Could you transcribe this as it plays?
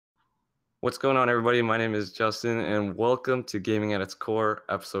What's going on, everybody? My name is Justin, and welcome to Gaming at its Core,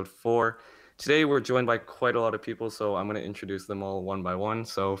 Episode 4. Today, we're joined by quite a lot of people, so I'm going to introduce them all one by one.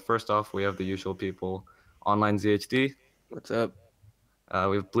 So, first off, we have the usual people: Online ZHD, What's up?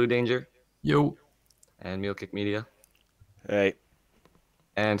 we have Blue Danger, Yo. and Meal Kick Media. Hey.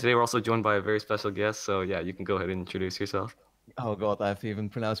 And today, we're also joined by a very special guest. So, yeah, you can go ahead and introduce yourself. Oh god, I have to even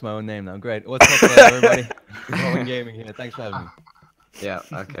pronounce my own name now. Great. What's up, everybody? RobinGaming here. Thanks for having me. Yeah,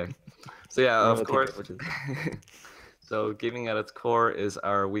 okay. So, yeah, of course. So, Gaming at its Core is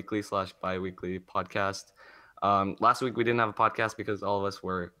our weekly/bi-weekly podcast. Last week we didn't have a podcast because all of us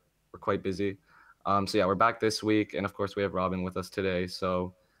were quite busy. So yeah, we're back this week, and of course we have Robin with us today.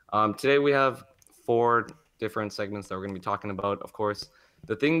 So today we have 4 different segments that we're going to be talking about. Of course,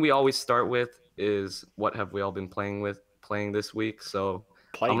 the thing we always start with is what have we all been playing this week. So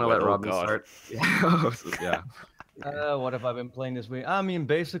I'm gonna let Robin start. Yeah. What have I been playing this week? I mean,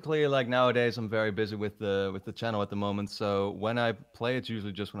 basically, like nowadays, I'm very busy with the channel at the moment. So when I play, it's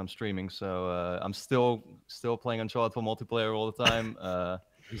usually just when I'm streaming. So I'm still playing Uncharted for multiplayer all the time.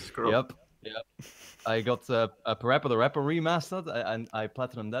 Yep. I got a Parappa the Rapper remastered, and I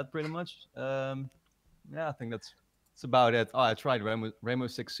platinumed that pretty much. Yeah, I think that's about it. Oh, I tried Rainbow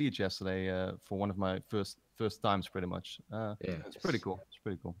Six Siege yesterday for one of my first times, pretty much. Yeah, it's pretty cool. It's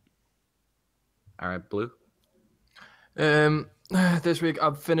pretty cool. All right, Blue. This week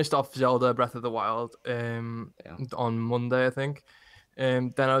I've finished off Zelda Breath of the Wild on Monday, I think.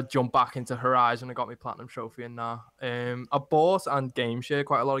 Then I jumped back into Horizon and got my Platinum Trophy in there. I bought and game share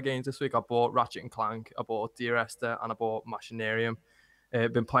quite a lot of games this week. I bought Ratchet and Clank, I bought Dear Esther, and I bought Machinarium.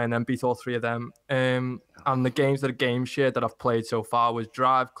 Been playing them, beat all 3 of them. And the games that are game shared that I've played so far was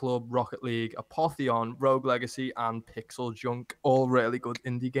Drive Club, Rocket League, Apotheon, Rogue Legacy, and Pixel Junk. All really good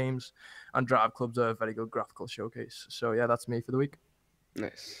indie games. And Drive Club's a very good graphical showcase. So yeah, that's me for the week.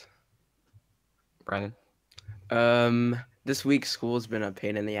 Nice. Brandon. This week school's been a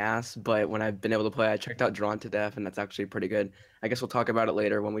pain in the ass, but when I've been able to play, I checked out Drawn to Death, and that's actually pretty good. I guess we'll talk about it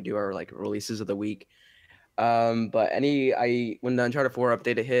later when we do our releases of the week. But when the Uncharted 4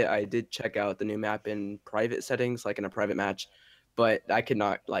 update hit, I did check out the new map in private settings, like in a private match, but I could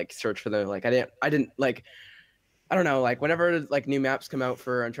not search for the I don't know, whenever new maps come out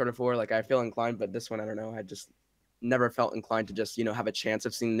for Uncharted 4, I feel inclined, but this one I don't know, I just never felt inclined to just have a chance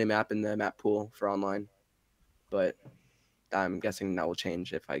of seeing the new map in the map pool for online. But I'm guessing that will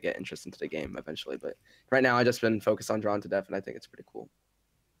change if I get interest into the game eventually. But right now I just been focused on Drawn to Death, and I think it's pretty cool.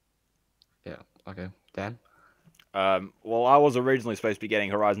 Yeah. Okay. Dan. Well, I was originally supposed to be getting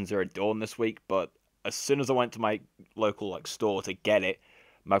Horizon Zero Dawn this week, but as soon as I went to my local store to get it,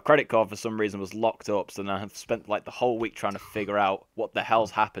 my credit card for some reason was locked up, so then I have spent the whole week trying to figure out what the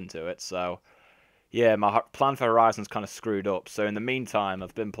hell's happened to it. So yeah, my plan for Horizon's kind of screwed up. So in the meantime,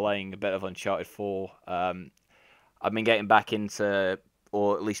 I've been playing a bit of Uncharted 4. I've been getting back into,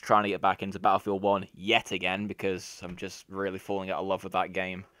 or at least trying to get back into Battlefield 1 yet again, because I'm just really falling out of love with that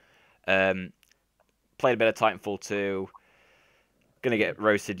game. Played a bit of Titanfall 2. Gonna get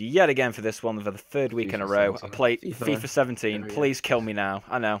roasted yet again for this one for the 3rd week in a row. I played FIFA 17. Please kill me now.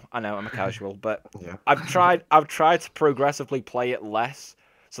 I know, I'm a casual, but Yeah. I've tried to progressively play it less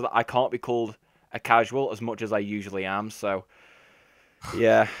so that I can't be called a casual as much as I usually am. So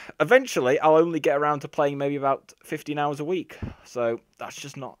yeah, eventually I'll only get around to playing maybe about 15 hours a week. So that's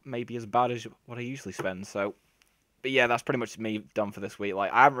just not maybe as bad as what I usually spend. So, but yeah, that's pretty much me done for this week.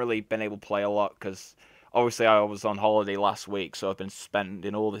 I haven't really been able to play a lot because obviously I was on holiday last week, so I've been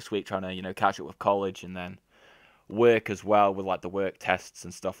spending all this week trying to catch up with college and then work as well with the work tests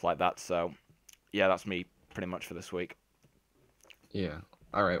and stuff like that. So yeah, that's me pretty much for this week. Yeah.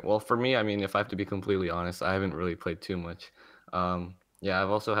 All right. Well, for me, I mean, if I have to be completely honest, I haven't really played too much. Yeah,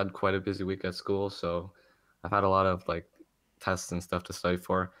 I've also had quite a busy week at school, so I've had a lot of tests and stuff to study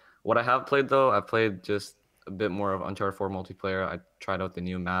for. What I have played though, I played just a bit more of Uncharted 4 multiplayer. I tried out the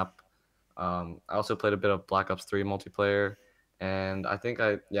new map. I also played a bit of Black Ops 3 multiplayer, and I think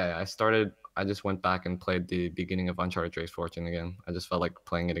I just went back and played the beginning of Uncharted Drake's Fortune again. I just felt like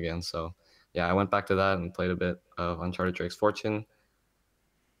playing it again, so yeah, I went back to that and played a bit of Uncharted Drake's Fortune.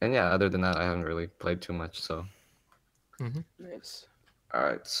 And yeah, other than that, I haven't really played too much. So Nice. all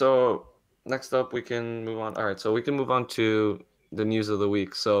right, so next up we can move on. All right, so we can move on to the news of the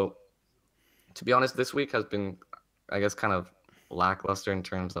week. So to be honest, this week has been, I guess, kind of lackluster in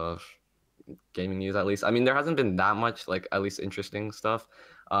terms of gaming news, at least. I mean, there hasn't been that much, at least interesting stuff.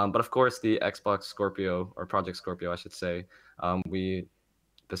 But of course, the Xbox Scorpio, or Project Scorpio, I should say, the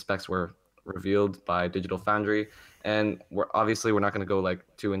specs were revealed by Digital Foundry, and we're not going to go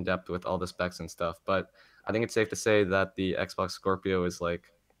too in depth with all the specs and stuff, but I think it's safe to say that the Xbox Scorpio is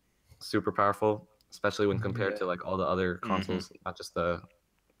super powerful, especially when compared to like all the other Mm-hmm. consoles, not just the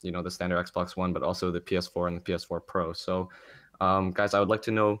the standard Xbox One, but also the PS4 and the PS4 Pro. So, guys, I would like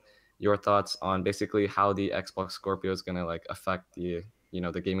to know your thoughts on basically how the Xbox Scorpio is gonna like affect the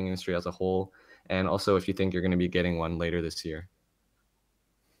the gaming industry as a whole, and also if you think you're gonna be getting one later this year.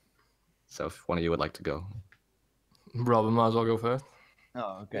 So, if one of you would like to go. Robin, might as well go first.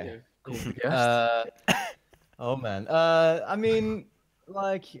 Oh, okay. Cool. Oh man. I mean,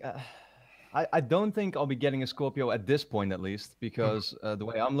 like, I don't think I'll be getting a Scorpio at this point, at least, because the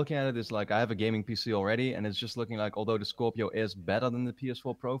way I'm looking at it is like I have a gaming PC already, and it's just looking like although the Scorpio is better than the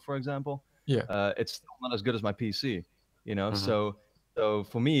PS4 Pro, for example, it's still not as good as my PC. So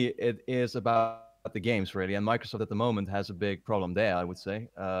for me, it is about the games really, and Microsoft at the moment has a big problem there, I would say.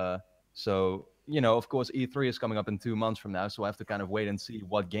 So of course, E3 is coming up in 2 months from now, so I have to kind of wait and see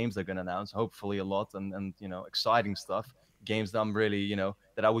what games they're going to announce. Hopefully, a lot and exciting stuff, games that I'm really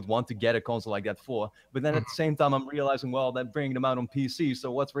that I would want to get a console like that for. But then at the same time, I'm realizing, well, they're bringing them out on PC,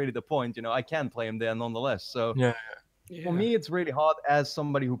 so what's really the point? I can play them there nonetheless. So for me, it's really hard as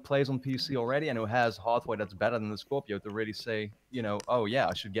somebody who plays on PC already and who has hardware that's better than the Scorpio to really say, oh yeah,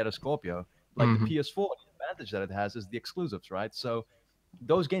 I should get a Scorpio. Like the PS4, the advantage that it has is the exclusives, right? So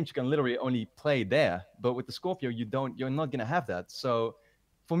those games you can literally only play there, but with the Scorpio you're not gonna have that. So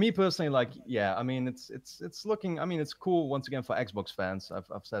for me personally, like, yeah, I mean, it's looking, I mean, it's cool once again for Xbox fans.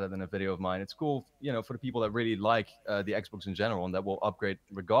 I've said it in a video of mine. It's cool, for the people that really like the Xbox in general and that will upgrade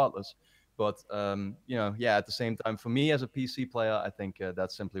regardless. But yeah, at the same time, for me as a PC player, I think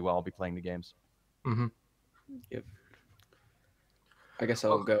that's simply where I'll be playing the games. Yep. I guess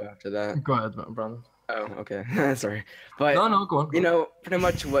I'll go after that. Go ahead, Brandon. Oh, okay. Sorry. But no, go on. Pretty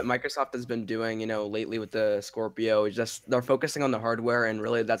much what Microsoft has been doing, lately with the Scorpio is just they're focusing on the hardware, and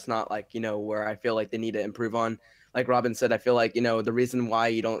really that's not like, where I feel like they need to improve on. Like Robin said, I feel like, the reason why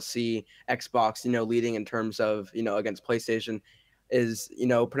you don't see Xbox, leading in terms of, against PlayStation is,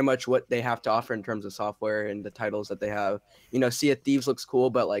 pretty much what they have to offer in terms of software and the titles that they have. Sea of Thieves looks cool,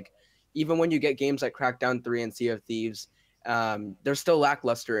 but like even when you get games like Crackdown 3 and Sea of Thieves, they're still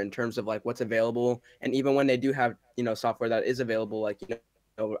lackluster in terms of like what's available. And even when they do have software that is available, like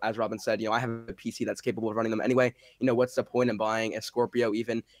as Robin said, I have a PC that's capable of running them anyway. What's the point in buying a Scorpio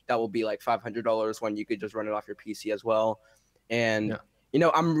even that will be like $500 when you could just run it off your PC as well? And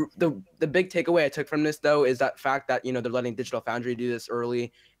I'm the big takeaway I took from this though is that fact that they're letting Digital Foundry do this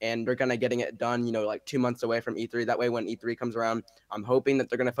early, and they're kind of getting it done like 2 months away from E3. That way when E3 comes around, I'm hoping that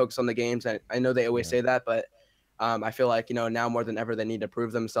they're going to focus on the games. And I know they always say that, but I feel like, now more than ever, they need to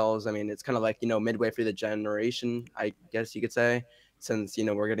prove themselves. I mean, it's kind of like, midway through the generation, I guess you could say, since,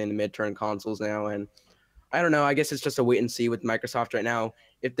 we're getting the mid-turn consoles now. And I don't know, I guess it's just a wait and see with Microsoft right now.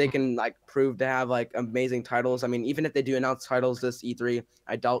 If they can like prove to have like amazing titles. I mean, even if they do announce titles this E3,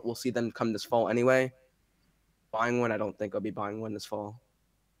 I doubt we'll see them come this fall anyway. Buying one, I don't think I'll be buying one this fall.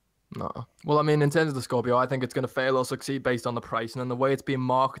 No. Well, I mean, in terms of the Scorpio, I think it's going to fail or succeed based on the pricing, and the way it's being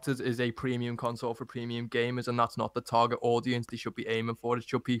marketed is a premium console for premium gamers, and that's not the target audience they should be aiming for. It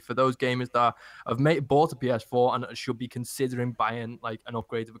should be for those gamers that have bought a PS4 and should be considering buying like an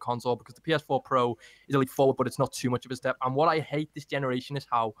upgrade of a console, because the PS4 Pro is a leap forward, but it's not too much of a step. And what I hate this generation is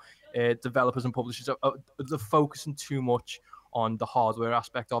how developers and publishers are focusing too much on the hardware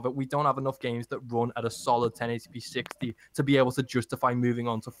aspect of it. We don't have enough games that run at a solid 1080p 60 to be able to justify moving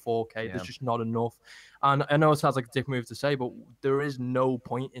on to 4K. There's just not enough. And I know it sounds like a dick move to say, but there is no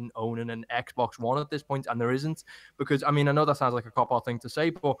point in owning an Xbox One at this point, and there isn't, because I mean, I know that sounds like a cop-out thing to say,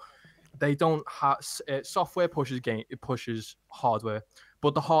 but they don't have software pushes hardware,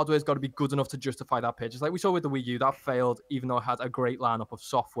 but the hardware's got to be good enough to justify that purchase. Like we saw with the Wii U, that failed, even though it had a great lineup of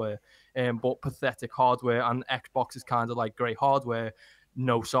software, but pathetic hardware. And Xbox is kind of like great hardware,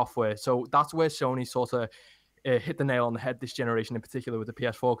 no software. So that's where Sony sort of hit the nail on the head this generation, in particular with the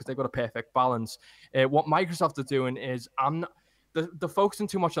PS4, because they've got a perfect balance. What Microsoft are doing is they're focusing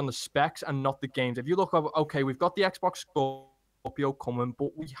too much on the specs and not the games. If you look up, okay, we've got the Xbox Scorpio coming,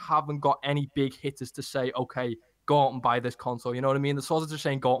 but we haven't got any big hitters to say, okay, go out and buy this console. You know what I mean? The sort of just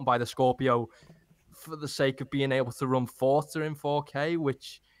saying go out and buy the Scorpio for the sake of being able to run Forza in 4K,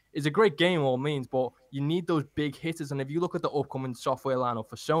 which is a great game all means, but you need those big hitters. And if you look at the upcoming software lineup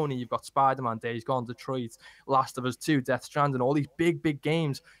for Sony, you've got Spider-Man, Days Gone, Detroit, Last of Us 2, Death Stranding, all these big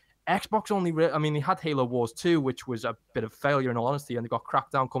games. Xbox only, they had Halo Wars 2, which was a bit of failure in all honesty, and they got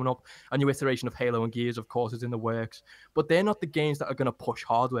Crackdown coming up. A new iteration of Halo and Gears, of course, is in the works. But they're not the games that are going to push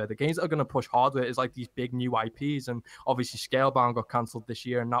hardware. The games that are going to push hardware is like these big new IPs, and obviously Scalebound got cancelled this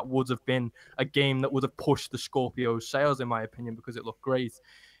year, and that would have been a game that would have pushed the Scorpio's sales, in my opinion, because it looked great.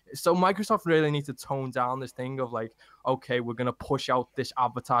 So Microsoft really need to tone down this thing of like, okay, we're going to push out this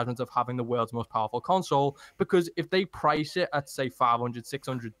advertisement of having the world's most powerful console, because if they price it at say $500,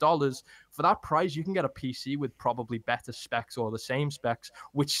 $600, for that price, you can get a PC with probably better specs or the same specs,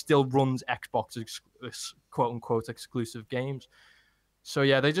 which still runs Xbox quote unquote exclusive games. So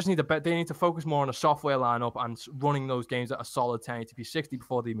yeah, they just need to focus more on a software lineup and running those games at a solid 1080p 60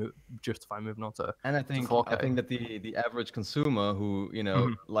 before they justify moving on to. And I think that the average consumer who, you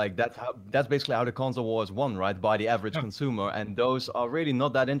know, like that's basically how the console war is won, right? By the average consumer, and those are really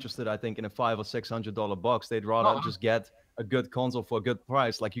not that interested, I think, in a $500 or $600 box. They'd rather just get a good console for a good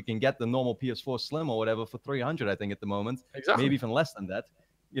price. Like you can get the normal PS4 Slim or whatever for $300, I think, at the moment. Exactly. Maybe even less than that.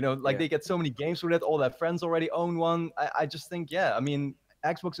 You know, like they get so many games with it. All their friends already own one. I just think, yeah, I mean,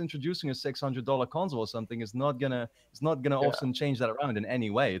 Xbox introducing a $600 console or something is not gonna often change that around in any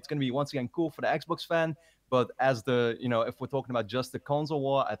way. It's gonna be once again cool for the Xbox fan, but as the, you know, if we're talking about just the console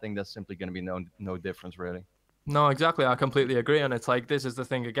war, I think that's simply gonna be no difference really. No, exactly. I completely agree. And it's like, this is the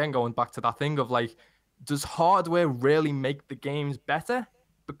thing again, going back to that thing of like, does hardware really make the games better?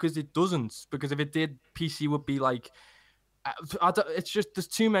 Because it doesn't. Because if it did, PC would be like, it's just there's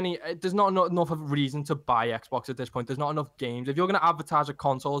too many. There's not enough of a reason to buy Xbox at this point. There's not enough games. If you're going to advertise a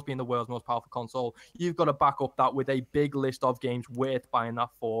console as being the world's most powerful console, you've got to back up that with a big list of games worth buying that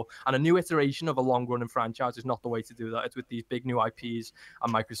for. And a new iteration of a long-running franchise is not the way to do that. It's with these big new IPs,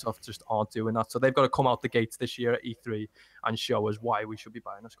 and Microsoft just aren't doing that. So they've got to come out the gates this year at E3 and show us why we should be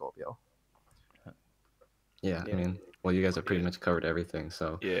buying a Scorpio. Yeah, I mean, well, you guys have pretty much covered everything.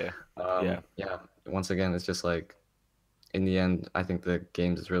 So yeah. Once again, it's just like, in the end, I think the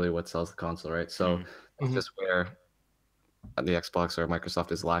games is really what sells the console, right? So it's just where the Xbox or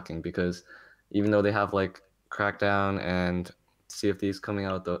Microsoft is lacking, because even though they have like Crackdown and CFDs coming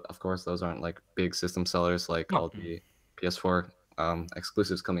out, of course, those aren't like big system sellers like all the PS4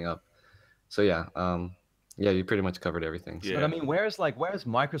 exclusives coming up. So yeah, you pretty much covered everything. So. Yeah. But I mean, where's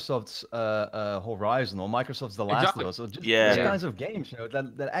Microsoft's Horizon or Microsoft's The Last of Us, or just these kinds of games, you know,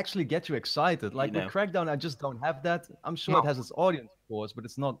 that actually get you excited. Like with Crackdown, I just don't have that. I'm sure it has its audience, of course, but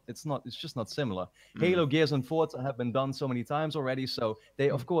it's just not similar. Halo, Gears, and Forza have been done so many times already, so they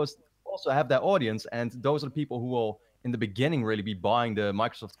of course also have their audience, and those are the people who will in the beginning really be buying the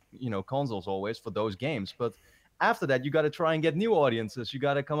Microsoft, you know, consoles always for those games. But after that, you got to try and get new audiences. You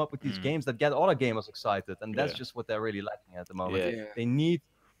got to come up with these games that get other gamers excited, and that's just what they're really lacking at the moment. They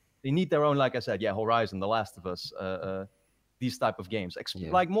need their own, like I said, Horizon, The Last of Us, these type of games,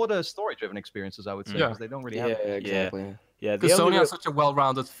 like more the story-driven experiences, I would say, because they don't really have. Exactly. Yeah, because Sony has such a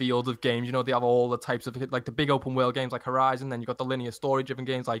well-rounded field of games. You know, they have all the types of, like the big open world games like Horizon, then you've got the linear story-driven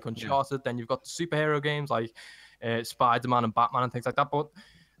games like Uncharted, then you've got the superhero games like Spider-Man and Batman and things like that. But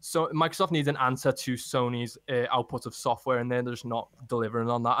so Microsoft needs an answer to Sony's output of software, and they're just not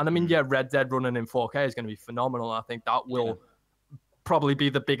delivering on that. And I mean, Red Dead running in 4K is going to be phenomenal. I think that will probably be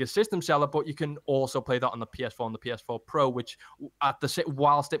the biggest system seller, but you can also play that on the PS4 and the PS4 Pro, which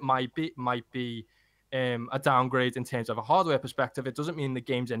whilst it might be a downgrade in terms of a hardware perspective, it doesn't mean the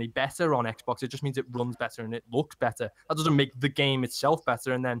game's any better on Xbox. It just means it runs better and it looks better. That doesn't make the game itself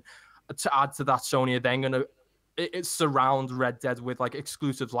better. And then to add to that, Sony are then going to surround Red Dead with like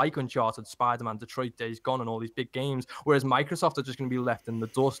exclusives like Uncharted, Spider-Man, Detroit, Days Gone, and all these big games, whereas Microsoft are just going to be left in the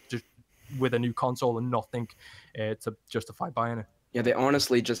dust just with a new console and nothing to justify buying it. Yeah, they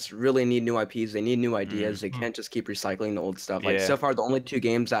honestly just really need new IPs. They need new ideas. They can't just keep recycling the old stuff. Like so far, the only two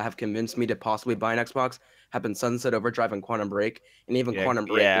games that have convinced me to possibly buy an Xbox have been Sunset Overdrive and Quantum Break, and even Quantum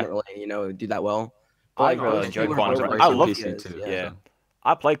Break didn't really, do that well. But I really enjoyed Quantum Break. I love it too.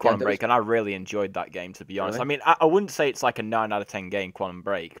 I played Quantum Break and I really enjoyed that game, to be honest. Really? I mean, I wouldn't say it's like a 9 out of 10 game, Quantum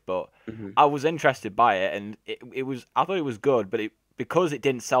Break, but I was interested by it, and I thought it was good, but because it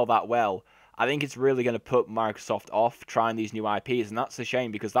didn't sell that well, I think it's really going to put Microsoft off trying these new IPs, and that's a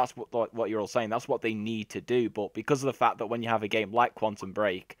shame, because that's what you're all saying. That's what they need to do, but because of the fact that when you have a game like Quantum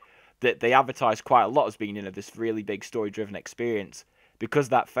Break, that they advertise quite a lot as being, this really big story-driven experience, because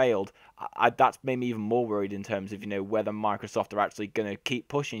that failed, that's made me even more worried in terms of, whether Microsoft are actually going to keep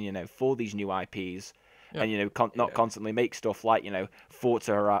pushing, for these new IPs, and, not constantly make stuff like,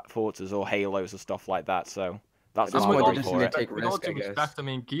 Forzas or Halos or stuff like that, so... That's my worry for it. With all due respect, I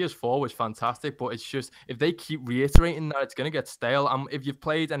mean, Gears 4 was fantastic, but it's just, if they keep reiterating that, it's going to get stale. If you've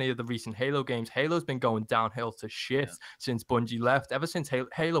played any of the recent Halo games, Halo's been going downhill to shit since Bungie left. Ever since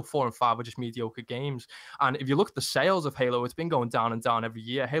Halo 4 and 5 were just mediocre games. And if you look at the sales of Halo, it's been going down and down every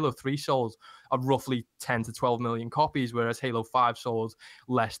year. Halo 3 sold of roughly 10 to 12 million copies, whereas Halo 5 sold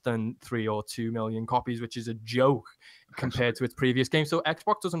less than 3 or 2 million copies, which is a joke compared to its previous game. So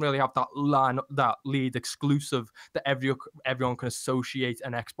Xbox doesn't really have that lead exclusive that everyone can associate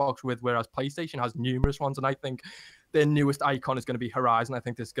an Xbox with, whereas PlayStation has numerous ones. And I think their newest icon is going to be Horizon. I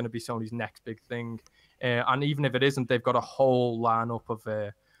think this is going to be Sony's next big thing. And even if it isn't, they've got a whole lineup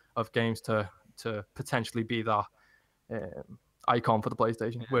of games to potentially be that icon for the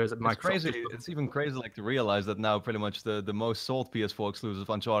PlayStation. Whereas Microsoft, it's crazy. It's even crazy like to realize that now pretty much the most sold PS4 exclusive,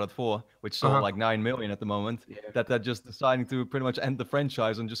 Uncharted 4, which sold like 9 million at the moment, that just deciding to pretty much end the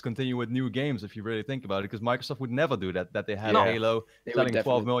franchise and just continue with new games. If you really think about it, because Microsoft would never do that. That they had Halo selling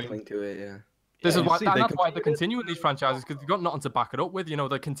 12 million. Link to it, This is why, that's why they're continuing these franchises, because they've got nothing to back it up with. You know,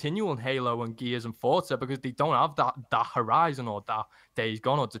 they're continuing Halo and Gears and Forza because they don't have that Horizon or that Days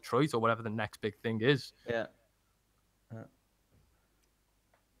Gone or Detroit or whatever the next big thing is.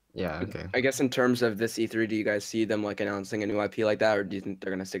 Yeah, okay. I guess in terms of this E3, do you guys see them like announcing a new IP like that, or do you think they're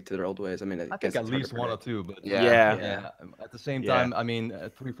gonna stick to their old ways? I mean, I think at least one or two, but at the same time, I mean,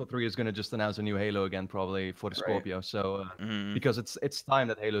 343 is gonna just announce a new Halo again, probably for the Scorpio. So because it's time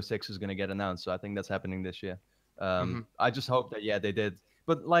that Halo 6 is gonna get announced, so I think that's happening this year. I just hope that they did.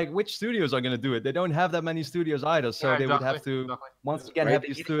 But like, which studios are gonna do it? They don't have that many studios either, so they would have to once again have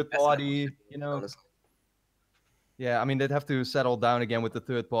these third party, you know. Honestly. Yeah, I mean, they'd have to settle down again with the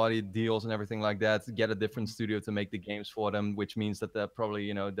third-party deals and everything like that, get a different studio to make the games for them, which means that they're probably,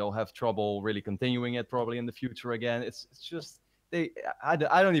 you know, they'll have trouble really continuing it probably in the future again. It's just, I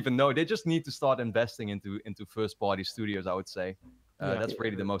don't even know. They just need to start investing into first-party studios, I would say. That's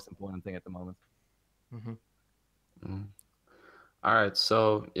really the most important thing at the moment. All right,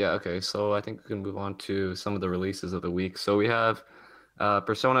 so, so I think we can move on to some of the releases of the week. So we have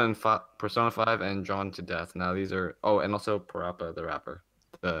Persona 5 and Drawn to Death. Now these are and also Parappa the Rapper.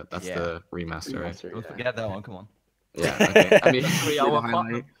 That's the remaster, right? Don't forget that one. Come on. Yeah. Okay. I mean, 3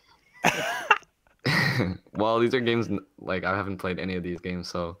 hour. Well, these are games like I haven't played any of these games,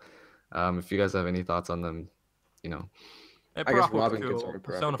 so if you guys have any thoughts on them, you know. I guess Robin cool.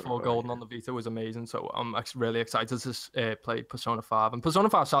 Persona 4 Golden on the Vita was amazing, so I'm really excited to play Persona 5. And Persona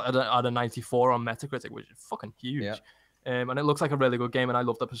 5 sat at a 94 on Metacritic, which is fucking huge. Yeah. And it looks like a really good game, and I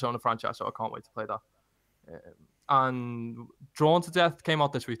love the Persona franchise, so I can't wait to play that. And Drawn to Death came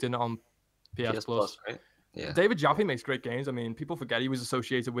out this week, didn't it, on PS Plus, right? Yeah. David Jaffe makes great games. I mean, people forget he was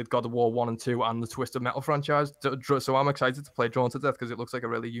associated with God of War 1 and 2 and the Twisted Metal franchise. So I'm excited to play Drawn to Death because it looks like a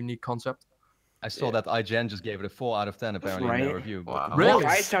really unique concept. I saw that IGN just gave it a 4 out of 10 apparently in their review. Wow. Really?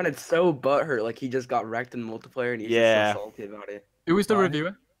 I sounded so butthurt, like he just got wrecked in multiplayer and he's just so salty about it. Who was the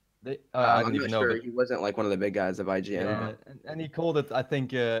reviewer? I'm not sure. He wasn't like one of the big guys of IGN. Yeah, and he called it, I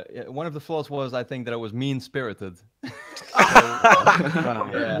think, one of the flaws was, I think, that it was mean-spirited.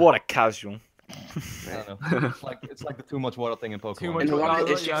 What a casual. I don't know. It's like the too much water thing in Pokemon. And a lot of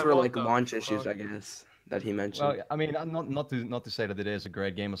the issues were like launch issues, I guess, that he mentioned. Well, I mean, not to say that it is a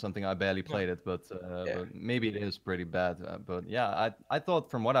great game or something. I barely played it, but maybe it is pretty bad. But yeah, I thought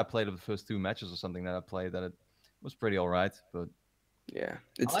from what I played of the first 2 matches or something that I played that it was pretty alright. But yeah,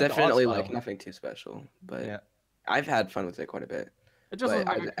 it's definitely like nothing too special. But I've had fun with it quite a bit. It just looks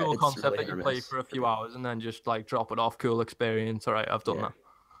like a cool concept that you play for a few hours and then just like drop it off. Cool experience. All right, I've done that.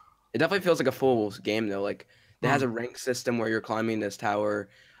 It definitely feels like a full game though. Like it has a rank system where you're climbing this tower.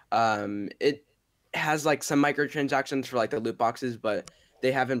 It has like some microtransactions for like the loot boxes, but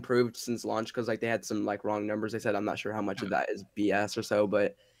they have improved since launch because like they had some like wrong numbers. They said I'm not sure how much of that is BS or so,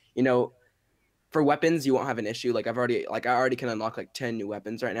 but you know, for weapons you won't have an issue. Like I already can unlock like 10 new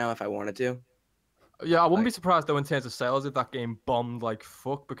weapons right now if I wanted to. Yeah, I wouldn't be surprised though in terms of sales if that game bombed like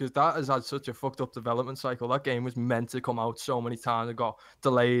fuck, because that has had such a fucked up development cycle. That game was meant to come out so many times, it got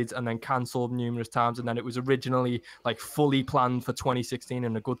delayed and then cancelled numerous times, and then it was originally like fully planned for 2016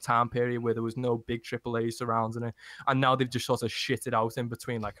 in a good time period where there was no big AAA surrounding it, and now they've just sort of shit it out in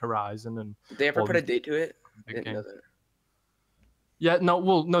between like Horizon and. Did they ever put a date to it? I didn't know that. Yeah, no,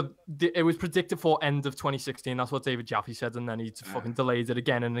 it was predicted for end of 2016. That's what David Jaffe said, and then he fucking delayed it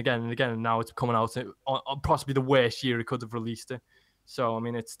again and again and again, and now it's coming out on possibly the worst year he could have released it. So, I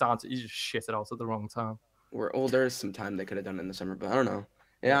mean, he just shit it out at the wrong time. There's some time they could have done it in the summer, but I don't know.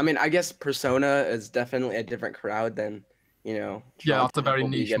 Yeah, I mean, I guess Persona is definitely a different crowd than, you know. Yeah, it's a very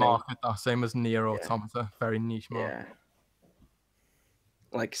niche market, same as Nier Automata, very niche market. Yeah.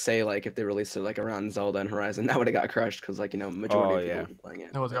 Like say like if they released it like around Zelda and Horizon, that would have got crushed because like, you know, majority of people were playing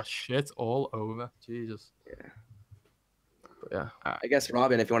it. No, it's got shit all over. Jesus. Yeah. But yeah. I guess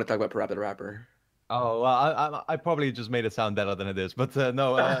Robin, if you want to talk about Parappa the Rapper. Oh well, I probably just made it sound better than it is, but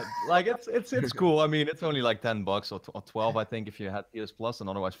no, like it's cool. I mean, it's only like $10 or 12, I think, if you had PS Plus, and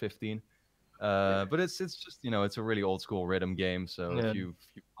otherwise 15. But it's just it's a really old school rhythm game. So if you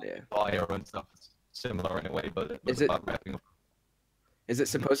buy your own stuff, it's similar in a way. But it's about wrapping up. Is it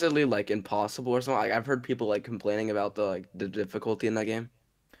supposedly like impossible or something? Like I've heard people like complaining about the difficulty in that game.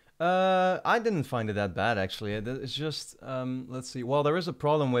 I didn't find it that bad actually. It's just let's see. Well, there is a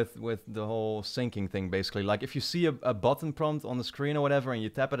problem with the whole syncing thing. Basically, like if you see a button prompt on the screen or whatever, and you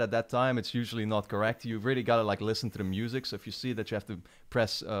tap it at that time, it's usually not correct. You really gotta like listen to the music. So if you see that you have to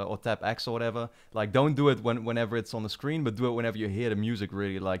press or tap X or whatever, like don't do it whenever it's on the screen, but do it whenever you hear the music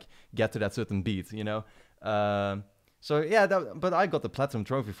really like get to that certain beat. So yeah, but I got the platinum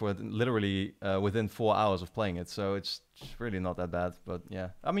trophy for it literally within 4 hours of playing it, so it's really not that bad. But yeah,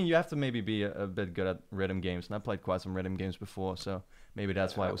 I mean, you have to maybe be a bit good at rhythm games, and I played quite some rhythm games before, so maybe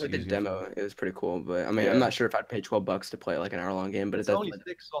that's why it was easier. The demo, it was pretty cool, but I mean, I'm not sure if I'd pay $12 to play like an hour-long game, but it's only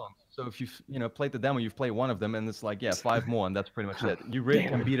 6 songs. So if you've played the demo, you've played one of them, and it's like 5 more, and that's pretty much it. You really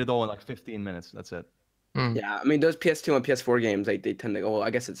can beat it all in like 15 minutes. That's it. Yeah, I mean, those PS2 and PS4 games, they tend to go. Well,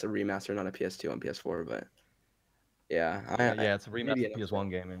 I guess it's a remaster, not a PS2 and PS4, but. Yeah, it's a remastered PS1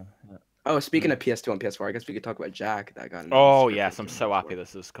 game. Yeah. Oh, speaking of PS2 and PS4, I guess we could talk about Jack. That got. Oh yes, I'm so happy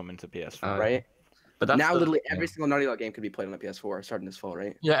this is coming to PS4. Right. But that's now literally every single Naughty Dog game could be played on the PS4 starting this fall,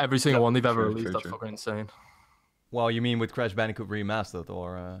 right? Yeah, every single one they've ever released. That's fucking insane. Well, you mean with Crash Bandicoot remastered,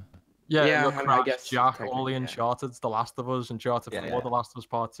 or? Yeah, I guess Jack, all the Uncharted, The Last of Us, Uncharted 4, The Last of Us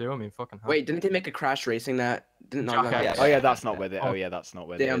Part 2. I mean, fucking hell. Wait, didn't they make a Crash Racing that? Oh yeah, that's not with it. Oh yeah, that's not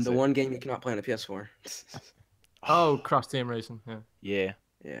with it. Damn, the one game you cannot play on a PS4. Oh, Crash Team Racing, yeah.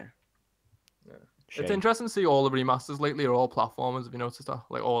 It's interesting to see all the remasters lately are all platformers. Have you noticed that?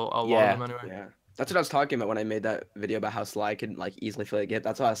 Like a lot of them anyway. Yeah, that's what I was talking about when I made that video about how Sly could like easily fill a gap.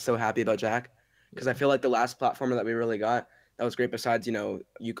 That's why I was so happy about Jack, because I feel like the last platformer that we really got that was great besides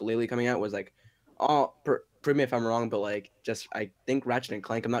Ukulele coming out was like, prove me if I'm wrong, but like just I think Ratchet and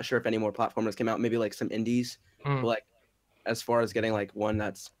Clank. I'm not sure if any more platformers came out. Maybe like some indies, but like as far as getting like one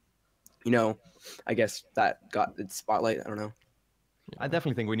that's I guess that got its spotlight. I don't know. I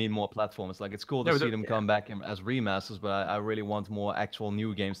definitely think we need more platformers. Like it's cool to see them come back as remasters, but I really want more actual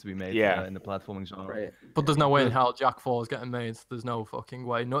new games to be made in the platforming genre. Right. But there's no way in hell Jack 4 is getting made. There's no fucking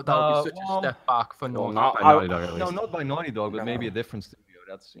way. No, that would be such a step back for Naughty Dog. No, not by Naughty Dog, but maybe a different studio.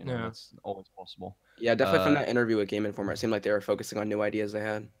 That's that's always possible. Yeah, definitely from that interview with Game Informer, it seemed like they were focusing on new ideas they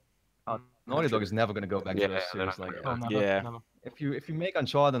had. Naughty Dog is never going to go back to those series like that. Never. If you make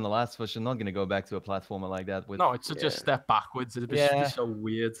Uncharted and The Last of Us, you're not going to go back to a platformer like that. No, it's such a step backwards. It'd be so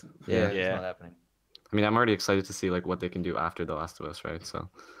weird. It's not happening. I mean, I'm already excited to see like what they can do after The Last of Us, right? So.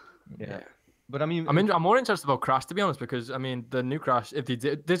 Yeah. But I mean, I'm more interested about Crash, to be honest, because I mean, the new Crash, if they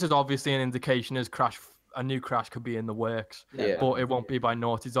did, this is obviously an indication as a new Crash could be in the works, but it won't be by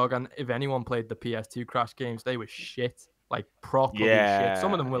Naughty Dog. And if anyone played the PS2 Crash games, they were shit, like properly shit.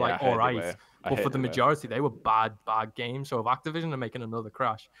 Some of them were like all right, but for the majority, they were bad games. So if Activision are making another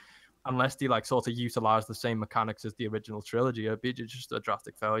Crash, unless they like sort of utilize the same mechanics as the original trilogy, it'd be just a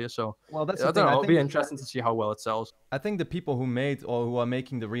drastic failure. So that's I don't know. It'll be interesting to see how well it sells. I think the people who made or who are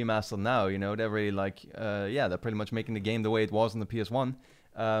making the remaster now, they're really like, they're pretty much making the game the way it was on the PS1.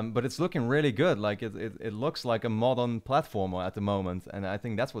 But it's looking really good. Like it looks like a modern platformer at the moment, and I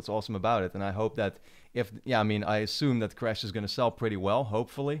think that's what's awesome about it. And I hope that I assume that Crash is going to sell pretty well,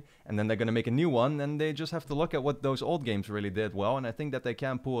 hopefully, and then they're going to make a new one, and they just have to look at what those old games really did well, and I think that they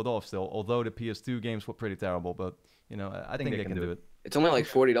can pull it off still. Although the PS2 games were pretty terrible, but I think they can do it. It's only like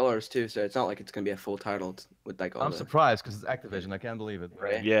 $40 too, so it's not like it's going to be a full title with like all. I'm surprised because it's Activision. I can't believe it.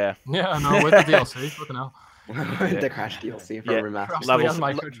 Right? Yeah. Yeah, no, with the DLC, fucking hell. The Crash DLC for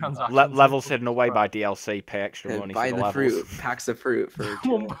remaster. Levels hidden away by DLC. Pay extra money buy for the levels. fruit, packs of fruit for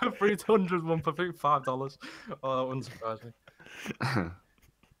one per fruit, 100, one per fruit, $5. Oh, that wouldn't surprise me.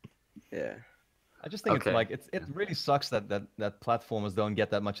 Yeah. I just think it really sucks that platformers don't get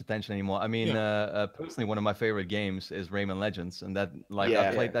that much attention anymore. I mean, personally, one of my favorite games is Rayman Legends, and that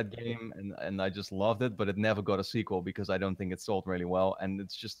I played that game and I just loved it, but it never got a sequel because I don't think it sold really well, and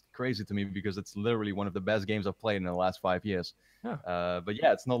it's just crazy to me because it's literally one of the best games I've played in the last 5 years. But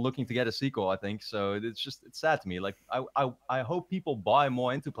it's not looking to get a sequel, I think. So it's sad to me. Like I hope people buy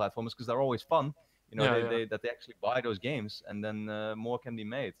more into platformers because they're always fun. That they actually buy those games, and then more can be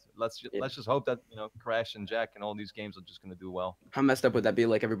made. Let's just hope that Crash and Jack and all these games are just gonna do well. How messed up would that be?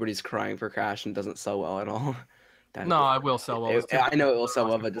 Like everybody's crying for Crash and doesn't sell well at all. No, it will sell well. I know it will sell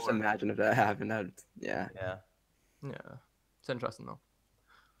well, but just imagine if that happened. Yeah. It's interesting though.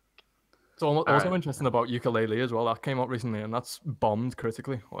 It's also interesting about Ukulele as well. That came out recently, and that's bombed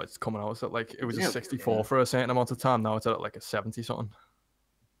critically. Well, it's coming out at like it was a 64 for a certain amount of time. Now it's at like a 70 something.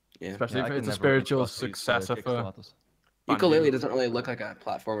 Yeah, especially if it's a spiritual successor for. Ukulele Banjo. doesn't really look like a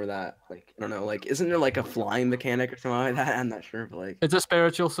platformer that, like, I don't know, like, isn't there like a flying mechanic or something like that? I'm not sure, but like, It's a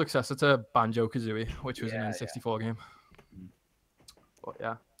spiritual successor to Banjo Kazooie, which was an Yeah, N64 game. But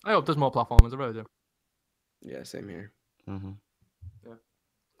yeah, I hope there's more platformers. I really do. yeah, same here. Mm-hmm. Yeah.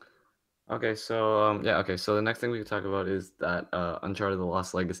 Okay, so okay. So the next thing we can talk about is that Uncharted: The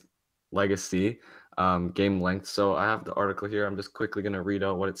Lost Legacy game length. So I have the article here. I'm just quickly gonna read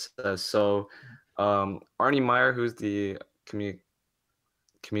out what it says. So Arnie Meyer, who's the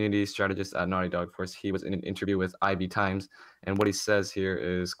community strategist at Naughty Dog, of course, he was in an interview with IB Times, and what he says here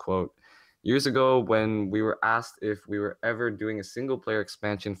is, quote, "Years ago, when we were asked if we were ever doing a single-player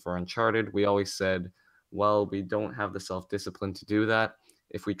expansion for Uncharted, we always said, well, we don't have the self-discipline to do that.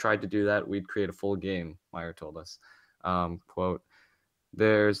 If we tried to do that, we'd create a full game," Meyer told us. Quote,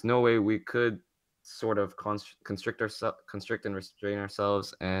 "There's no way we could sort of constrict and restrain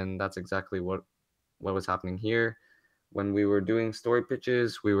ourselves, and that's exactly what was happening here. When we were doing story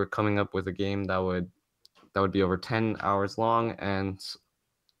pitches, we were coming up with a game that would be over 10 hours long, and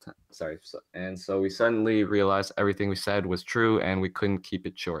so we suddenly realized everything we said was true and we couldn't keep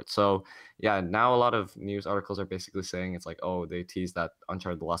it short." So yeah, now a lot of news articles are basically saying it's like, oh, they teased that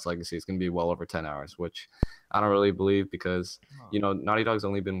Uncharted: The Lost Legacy is going to be well over 10 hours, which I don't really believe, because Naughty Dog's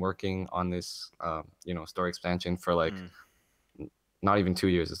only been working on this story expansion for like not even 2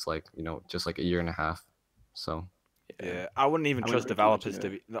 years. It's like, just like a year and a half. So yeah, I wouldn't even trust developers to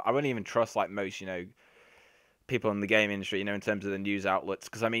be. I wouldn't even trust like most, people in the game industry, in terms of the news outlets.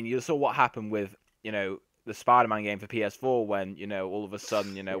 Because I mean, you saw what happened with, the Spider-Man game for PS4 when, all of a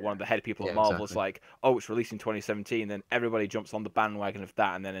sudden, one of the head people at Marvel was like, "Oh, it's released in 2017." Then everybody jumps on the bandwagon of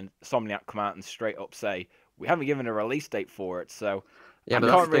that, and then Insomniac come out and straight up say, "We haven't given a release date for it." So yeah,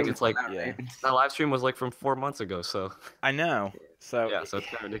 but that's the thing. It's like that live stream was like from 4 months ago. So I know. So yeah, so it's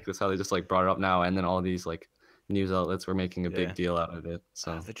kind of ridiculous how they just like brought it up now, and then all these like news outlets were making a big deal out of it.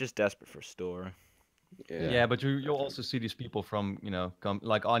 So they're just desperate for a story. Yeah, but you'll also see these people from,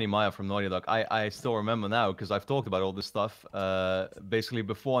 like Arnie Meyer from Naughty Dog. I still remember now, because I've talked about all this stuff. Basically,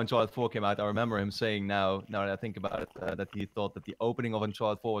 before Uncharted 4 came out, I remember him saying now that I think about it, that he thought that the opening of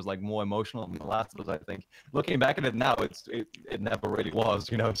Uncharted 4 was like more emotional than the last was, I think. Looking back at it now, it never really was,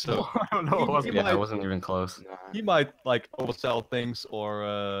 So I don't know. it wasn't even close. He might like oversell things,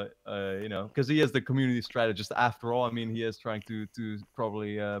 or because he is the community strategist after all. I mean, he is trying to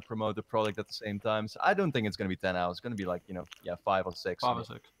probably promote the product at the same time. So I don't think it's going to be 10 hours. It's going to be like 5 or 6. 5 or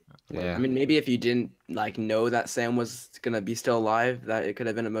 6. Yeah. I mean, maybe if you didn't like know that Sam was gonna be still alive, that it could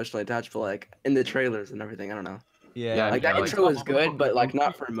have been emotionally attached. But like in the trailers and everything, I don't know. Yeah, like that intro is good, but like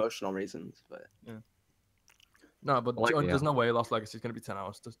not for emotional reasons. But no, but there's no way Lost Legacy is going to be 10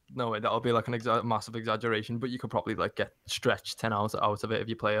 hours. There's no way. That'll be like an massive exaggeration, but you could probably like get stretched 10 hours out of it if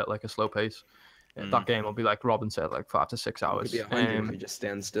you play it like a slow pace. That game will be, like Robin said, like 5 to 6 hours. It could be 100 if you just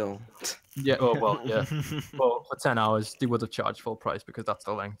stand still. Yeah, yeah. Well, for 10 hours, they would have charged full price, because that's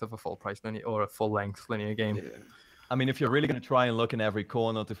the length of a full price linear or a full length linear game. Yeah. I mean, if you're really going to try and look in every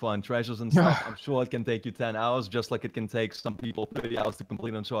corner to find treasures and stuff, I'm sure it can take you 10 hours, just like it can take some people 30 hours to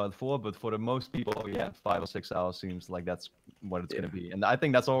complete Uncharted 4. But for the most people, 5 or 6 hours seems like that's what it's going to be. And I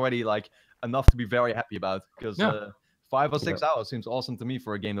think that's already like enough to be very happy about, because 5 or 6 hours seems awesome to me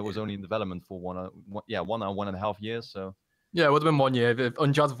for a game that was only in development for 1.5 years. So yeah, it would have been 1 year. If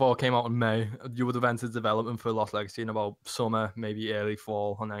Uncharted 4 came out in May, you would have entered development for Lost Legacy in about summer, maybe early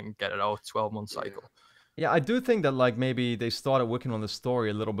fall, and then get it out 12-month cycle. Yeah, I do think that like maybe they started working on the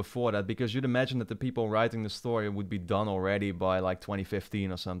story a little before that, because you'd imagine that the people writing the story would be done already by like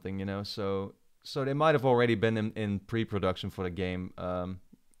 2015 or something, So they might have already been in pre-production for the game,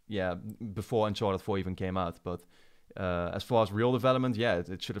 before Uncharted 4 even came out. But as far as real development,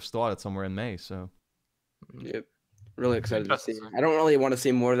 it should have started somewhere in May. So yep, really excited to see. I don't really want to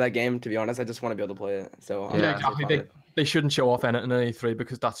see more of that game, to be honest. I just want to be able to play it. So yeah, exactly. They shouldn't show off anything in E3,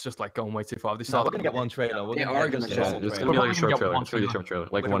 because that's just like going way too far. We're gonna get one trailer. We're gonna get a short trailer,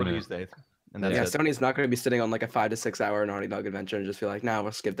 like 1 minute. Date. And that's Sony's not going to be sitting on like a 5 to 6 hour Naughty Dog adventure and just feel like,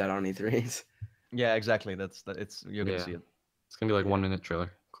 we'll skip that on E3s. Yeah, exactly. You're gonna see it. It's gonna be like 1 minute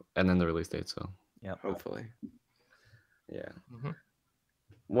trailer, and then the release date. So yeah, hopefully. Yeah.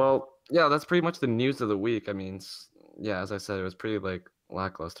 Well, yeah, that's pretty much the news of the week. I mean, as I said, it was pretty like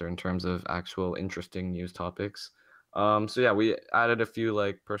lackluster in terms of actual interesting news topics. So yeah, we added a few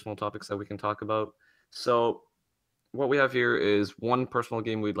like personal topics that we can talk about. So what we have here is one personal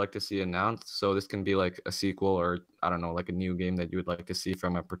game we'd like to see announced. So this can be like a sequel, or I don't know, like a new game that you would like to see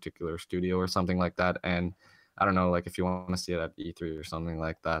from a particular studio or something like that. And I don't know, like if you want to see it at E3 or something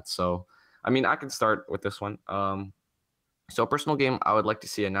like that. So I mean, I can start with this one. So a personal game I would like to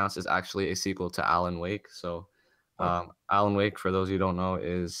see announced is actually a sequel to Alan Wake. So Alan Wake, for those who don't know,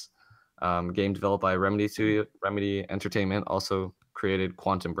 is a game developed by Remedy Entertainment, also created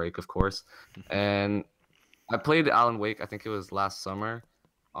Quantum Break, of course. And I played Alan Wake, I think it was last summer,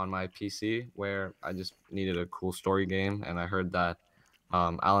 on my PC, where I just needed a cool story game, and I heard that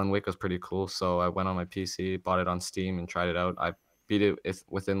Alan Wake was pretty cool, so I went on my PC, bought it on Steam, and tried it out. I beat it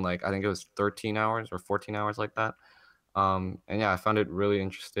within like, I think it was 13 hours or 14 hours, like that. And yeah, I found it really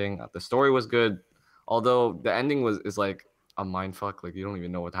interesting. The story was good, although the ending is like a mind fuck. Like, you don't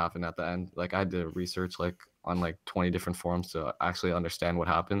even know what happened at the end. Like, I had to research like on like 20 different forums to actually understand what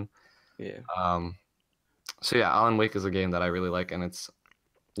happened. Yeah. So yeah, Alan Wake is a game that I really like, and it's,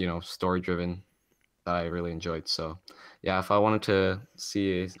 you know, story driven, that I really enjoyed. So yeah, if I wanted to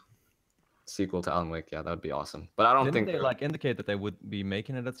see a sequel to Alan Wake, yeah, that would be awesome. But I don't Didn't think they like indicate that they would be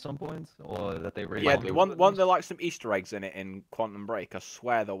making it at some point, or that they really? Yeah, they one there like some Easter eggs in it in Quantum Break. I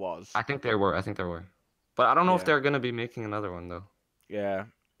swear there was. I think there were. But I don't know if Yeah. they're gonna be making another one though. Yeah.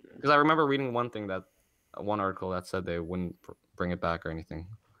 Because I remember reading one article that said they wouldn't bring it back or anything.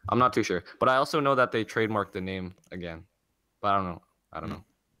 I'm not too sure, but I also know that they trademarked the name again. But I don't know.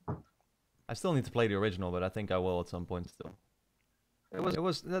 I still need to play the original, but I think I will at some point still.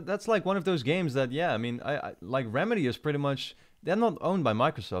 That's like one of those games that, yeah, I mean, I like Remedy is pretty much, they're not owned by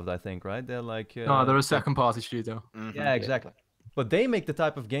Microsoft, I think, right? They're like No, they're a second party studio. yeah, exactly. But they make the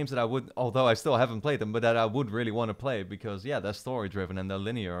type of games that I would, although I still haven't played them, but that I would really want to play, because yeah, they're story driven and they're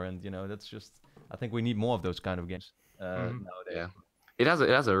linear, and you know, that's just, I think we need more of those kind of games nowadays. Yeah, it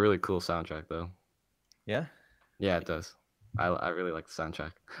has a really cool soundtrack though. Yeah. Yeah, it does. I really like the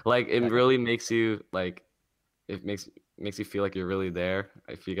soundtrack. Like, it really makes you like, it makes you feel like you're really there.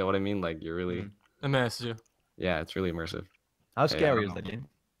 If you get what I mean, like you're really Immerses you. yeah, it's really immersive. How Yeah, scary is that game?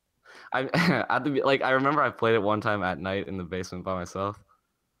 I at the like, I remember I played it one time at night in the basement by myself.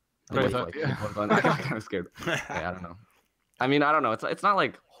 Great, Like, I got kind of scared. Yeah, I don't know. I mean, I don't know. It's not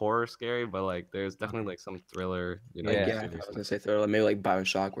like horror scary, but like there's definitely like some thriller. You know. Like, Yeah. yeah, I was gonna say thriller, maybe like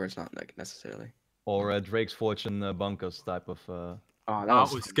Bioshock, where it's not like necessarily. Or Drake's Fortune Bunkers type of. Oh,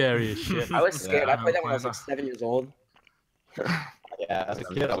 That was scary as shit. I was scared. Yeah. I played that when I was like 7 years old. Yeah, as a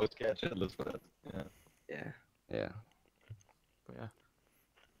kid I was scared shitless for that. Yeah. Yeah. Yeah. But yeah.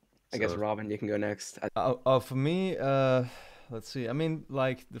 I guess So- Robin, you can go next. For me, let's see. I mean,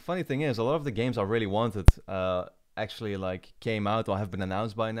 like, the funny thing is, a lot of the games I really wanted actually like came out or have been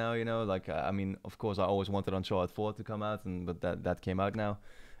announced by now. You know, like I mean, of course, I always wanted Uncharted 4 to come out, but that came out now.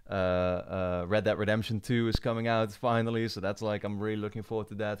 Red Dead Redemption 2 is coming out finally, so that's like, I'm really looking forward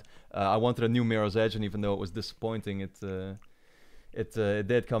to that. I wanted a new Mirror's Edge, and even though it was disappointing, it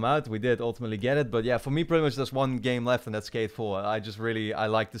did come out. We did ultimately get it, but yeah, for me, pretty much there's one game left, and that's Skate 4. I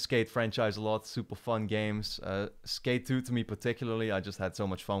like the Skate franchise a lot. Super fun games. Skate 2 to me particularly, I just had so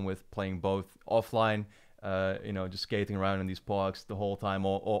much fun with playing both offline. You know, just skating around in these parks the whole time,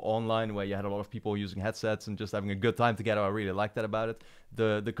 or online, where you had a lot of people using headsets and just having a good time together. I really liked that about it.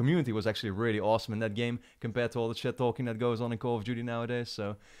 The community was actually really awesome in that game compared to all the shit talking that goes on in Call of Duty nowadays.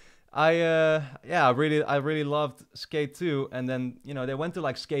 So I really loved Skate 2, and then, you know, they went to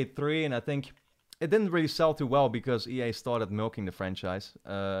like Skate 3, and I think it didn't really sell too well because EA started milking the franchise.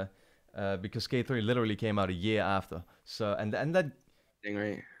 Because Skate 3 literally came out a year after. So and that Thing,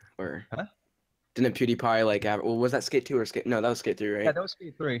 right? Or Huh? didn't PewDiePie like have? Well, was that Skate 2 or Skate? No, that was Skate 3, right? Yeah, that was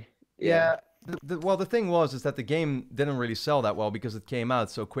Skate 3. Yeah. Well, the thing is that the game didn't really sell that well because it came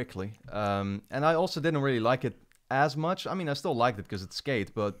out so quickly. And I also didn't really like it as much. I mean, I still liked it because it's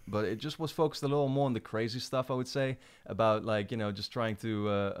Skate, but it just was focused a little more on the crazy stuff, I would say, about like, you know, just trying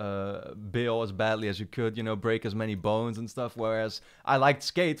to bail as badly as you could, you know, break as many bones and stuff. Whereas I liked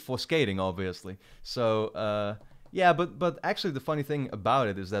Skate for skating, obviously. So yeah, but actually the funny thing about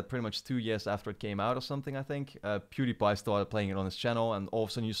it is that pretty much 2 years after it came out or something, I think, PewDiePie started playing it on his channel, and all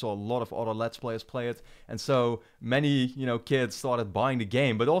of a sudden you saw a lot of other Let's Players play it, and so many, you know, kids started buying the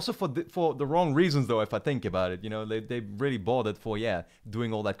game, but also for the wrong reasons, though, if I think about it. You know, they really bought it for, yeah,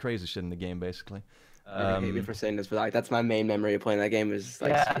 doing all that crazy shit in the game, basically. I hate me for saying this, but like that's my main memory of playing that game is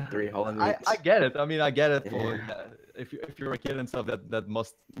like Skate 3 Holland. I get it. I mean, I get it. Yeah. If you're a kid and stuff, that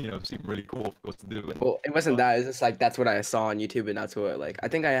must, you know, seem really cool, of course, to do. Well, it wasn't that. It's just like that's what I saw on YouTube, and that's what like I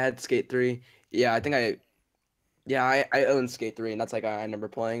think I had Skate 3. Yeah, I think I owned Skate 3, and that's like I remember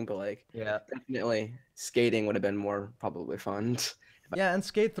playing, but like Yeah. definitely skating would have been more probably fun. Yeah, and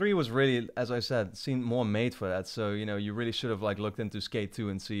Skate 3 was really, as I said, seemed more made for that. So, you know, you really should have like looked into Skate 2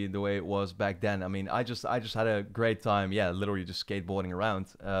 and see the way it was back then. I mean, I just had a great time. Yeah, literally just skateboarding around.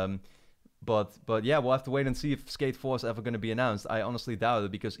 But yeah, we'll have to wait and see if Skate 4 is ever going to be announced. I honestly doubt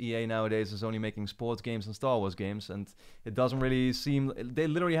it, because EA nowadays is only making sports games and Star Wars games, and it doesn't really seem... They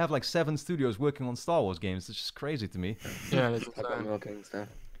literally have like 7 studios working on Star Wars games. It's just crazy to me. Yeah, it's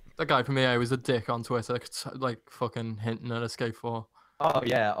that guy from EA was a dick on Twitter, like fucking hinting at Escape 4. Oh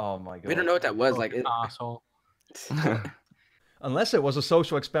yeah, oh my god. We don't know what that was. Like, asshole. Unless it was a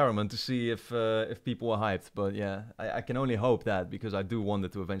social experiment to see if people were hyped. But yeah, I can only hope that, because I do want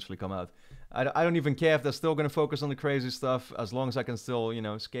it to eventually come out. I don't even care if they're still going to focus on the crazy stuff. As long as I can still, you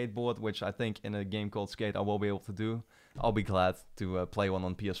know, skateboard, which I think in a game called Skate I will be able to do. I'll be glad to play one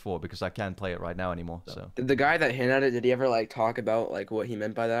on PS4, because I can't play it right now anymore. So did the guy that hinted at it, did he ever like talk about like what he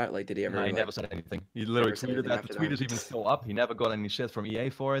meant by that? Like, did he ever? No, he like, never said anything. He literally tweeted that. The tweet is even still up. He never got any shit from EA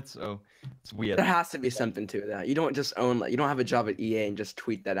for it, so it's weird. There has to be something to that. You don't just own, like, you don't have a job at EA and just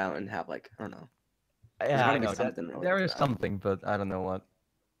tweet that out and have like, I don't know. Yeah, I know there is that. something, but I don't know what.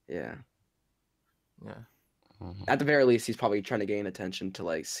 Yeah. Yeah. At the very least, he's probably trying to gain attention to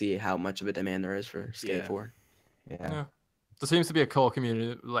like see how much of a demand there is for Skate 4. Yeah. There seems to be a core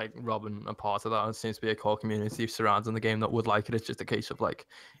community, like Robin, a part of that. There seems to be a core community surrounding the game that would like it. It's just a case of like,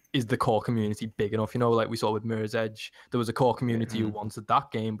 is the core community big enough? You know, like we saw with Mirror's Edge, there was a core community who wanted that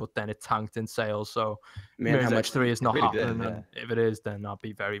game, but then it tanked in sales. So Mirror's Edge 3 is not happening. And if it is, then I'd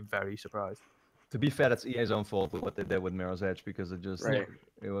be very, very surprised. To be fair, that's EA's own fault with what they did with Mirror's Edge, because it just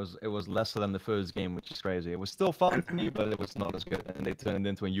it was lesser than the first game, which is crazy. It was still fun to me, but it was not as good, and they turned it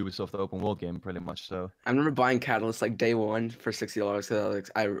into a Ubisoft open world game pretty much. So I remember buying Catalyst like day one for $60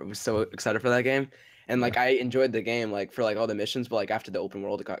 because I was so excited for that game, and like I enjoyed the game like for like all the missions, but like after the open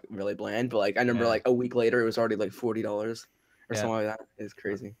world it got really bland. But like I remember like a week later it was already like $40 or something like that. It's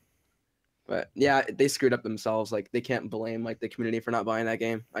crazy. But yeah, they screwed up themselves. Like they can't blame like the community for not buying that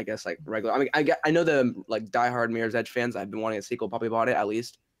game. I guess like regular. I mean, I know the like diehard Mirror's Edge fans. I've been wanting a sequel. Probably bought it at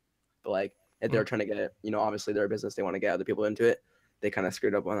least. But like if they're trying to get it, you know, obviously they're a business. They want to get other people into it. They kind of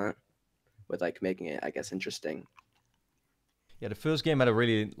screwed up on that with like making it, I guess, interesting. Yeah, the first game had a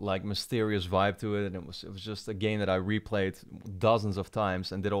really like mysterious vibe to it, and it was just a game that I replayed dozens of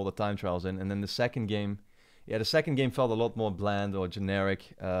times and did all the time trials in. And then the second game felt a lot more bland or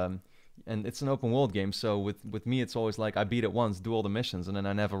generic. And it's an open world game, so with me it's always like I beat it once, do all the missions, and then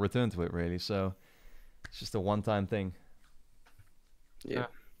I never return to it really. So it's just a one-time thing. Yeah.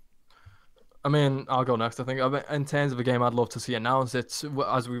 I mean, I'll go next. I think in terms of a game I'd love to see announced, it's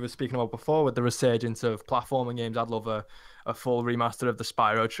as we were speaking about before with the resurgence of platforming games. I'd love a full remaster of the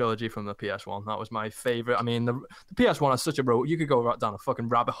Spyro trilogy from the PS1. That was my favorite. I mean, the PS1 is such a you could go down a fucking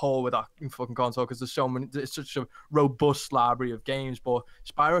rabbit hole with that fucking console because there's so many. It's such a robust library of games. But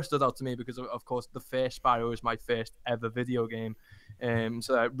Spyro stood out to me because of course the first Spyro was my first ever video game,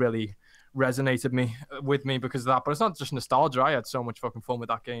 so that really resonated with me because of that. But it's not just nostalgia. I had so much fucking fun with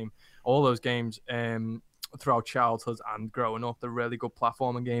that game. All those games throughout childhood and growing up, they're really good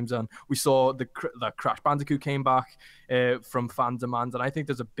platforming games. And we saw the Crash Bandicoot came back from fan demand, and I think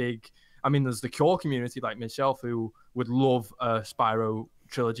there's the core community like myself who would love a Spyro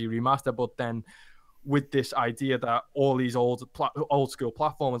trilogy remaster, but then with this idea that all these old school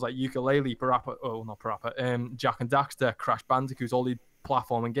platformers like Yooka-Laylee, Jak and Daxter, Crash Bandicoots, all these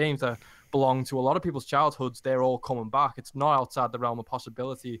platforming games that belong to a lot of people's childhoods, they're all coming back. It's not outside the realm of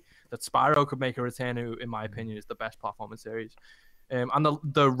possibility that Spyro could make a return, who, in my opinion, is the best platforming series. And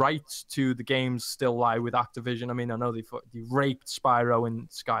the rights to the games still lie with Activision. I mean, I know they raped Spyro in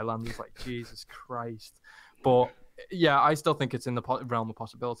Skylanders, like Jesus Christ. But yeah, I still think it's in the realm of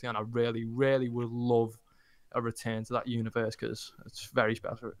possibility, and I really, really would love a return to that universe because it's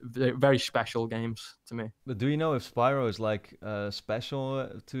very special games to me. But do you know if Spyro is like special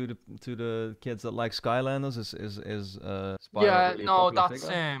to the kids that like Skylanders? Is Spyro really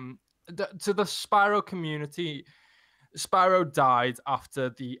that's to the Spyro community. Spyro died after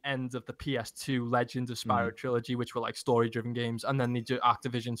the end of the PS2 Legend of Spyro trilogy, which were like story-driven games, and then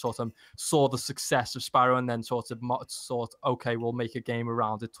Activision sort of saw the success of Spyro and then okay, we'll make a game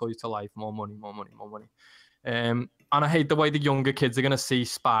around it, toys to life, more money. And I hate the way the younger kids are going to see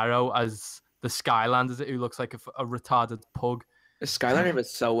Spyro as the Skylanders, who looks like a retarded pug. Skylander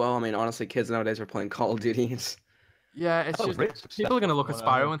was so well. I mean, honestly, kids nowadays are playing Call of Duty. Yeah, it's just people are going to look at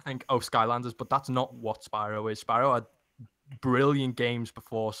Spyro and think, oh, Skylanders, but that's not what Spyro is. Spyro had brilliant games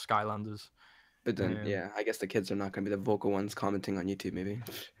before Skylanders. But then, I guess the kids are not going to be the vocal ones commenting on YouTube, maybe.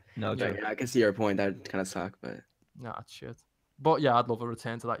 No, yeah, I can see your point. That kind of suck, but... Nah, it's shit. But yeah, I'd love a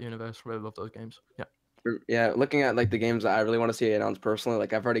return to that universe. Really love those games. Yeah. Yeah, looking at like the games that I really want to see announced personally,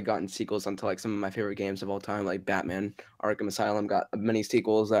 like I've already gotten sequels onto like some of my favorite games of all time, like Batman, Arkham Asylum got many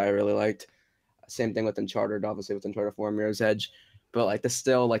sequels that I really liked. Same thing with Uncharted, obviously with Uncharted 4, Mirror's Edge. but like the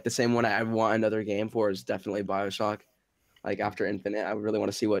same one I want another game for is definitely BioShock. Like after Infinite, I really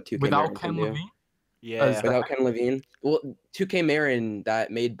want to see what 2K Without Marin can Ken do. Levine? Yeah. Without Ken Levine, well, 2K Marin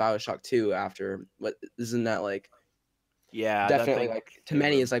that made BioShock 2 after what isn't that like Yeah, definitely like to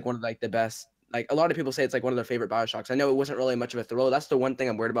many will. is like one of like the best. Like a lot of people say it's like one of their favorite BioShocks. I know it wasn't really much of a thriller. That's the one thing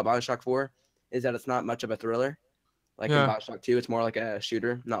I'm worried about BioShock 4 is that it's not much of a thriller. Like in BioShock 2, it's more like a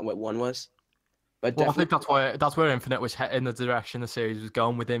shooter, not what 1 was. But well, I think that's where Infinite was heading, the direction the series was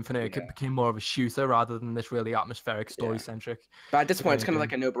going with Infinite. It became more of a shooter rather than this really atmospheric, story-centric. But at this point, it's kind of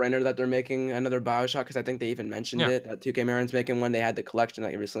like a no-brainer that they're making another BioShock because I think they even mentioned it. That 2K Marin's making one. They had the collection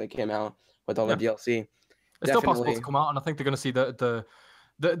that recently came out with all the DLC. It's still possible to come out, and I think they're going to see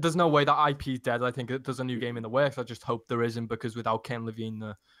there's no way that IP's dead. I think there's a new game in the works. I just hope there isn't, because without Ken Levine,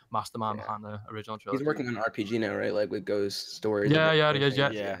 the mastermind behind the original trilogy. He's working on an RPG now, right? Like with Ghost Stories. Yeah, he is.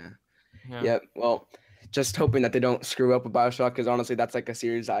 Yeah. Well, just hoping that they don't screw up with BioShock, because honestly, that's like a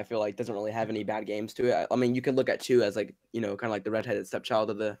series that I feel like doesn't really have any bad games to it. I mean, you could look at 2 as like, kind of like the redheaded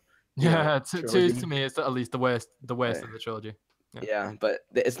stepchild of the. Two to me is at least the worst of the trilogy. Yeah, but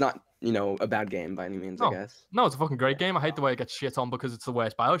it's not, a bad game by any means, I guess. No, it's a fucking great game. I hate the way it gets shit on because it's the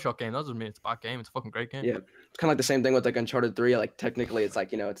worst BioShock game. That doesn't mean it's a bad game. It's a fucking great game. Yeah, it's kind of like the same thing with like Uncharted 3. Like technically, it's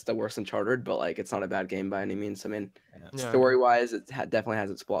like it's the worst Uncharted, but like it's not a bad game by any means. I mean, story-wise, it definitely has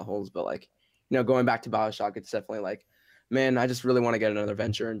its plot holes, but like going back to BioShock, it's definitely like, man, I just really want to get another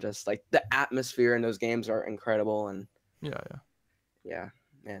venture, and just like the atmosphere in those games are incredible, and yeah,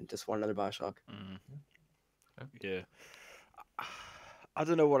 man, just want another BioShock. Yeah. I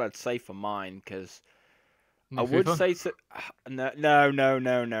don't know what I'd say for mine, because I FIFA? would say no,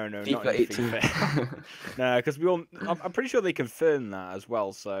 FIFA not 18. FIFA. No, because I'm pretty sure they confirmed that as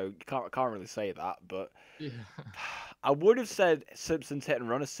well, so you can't really say that. But I would have said Simpsons Hit and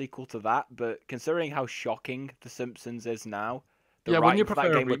Run, a sequel to that. But considering how shocking The Simpsons is now, the writing for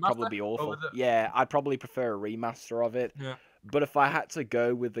that game would probably be awful. Yeah, I'd probably prefer a remaster of it. Yeah. But if I had to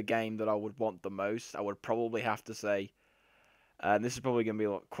go with the game that I would want the most, I would probably have to say. And this is probably going to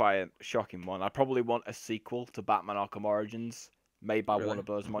be quite a shocking one. I probably want a sequel to Batman Arkham Origins, made by Warner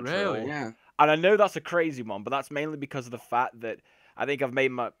Bros. Montreal. Really? Yeah. And I know that's a crazy one, but that's mainly because of the fact that I think I've made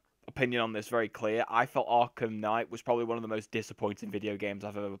my opinion on this very clear. I felt Arkham Knight was probably one of the most disappointing video games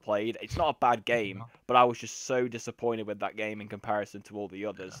I've ever played. It's not a bad game, but I was just so disappointed with that game in comparison to all the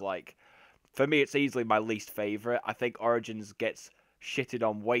others. Like, for me, it's easily my least favorite. I think Origins gets shitted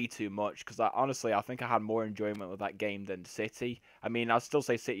on way too much, because honestly, I think I had more enjoyment with that game than City. I mean, I'd still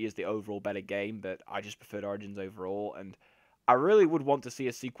say City is the overall better game, but I just preferred Origins overall, and I really would want to see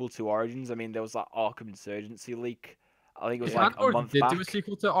a sequel to Origins. I mean, there was that Arkham Insurgency leak. I think it was like a month back. Did do a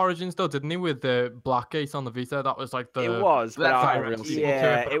sequel to Origins though, didn't he? With the Blackgate on the Vita, that was like the. It was, but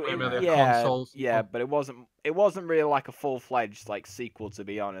but it wasn't really like a full-fledged like sequel, to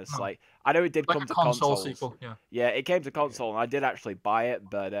be honest. Like, I know it did come to console consoles. Sequel, yeah, it came to console, and I did actually buy it,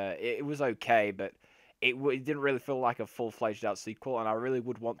 but it was okay, but it didn't really feel like a full-fledged out sequel, and I really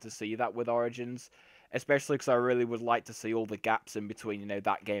would want to see that with Origins. Especially because I really would like to see all the gaps in between,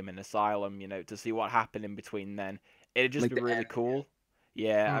 that game and Asylum, to see what happened in between then. It'd just be really cool.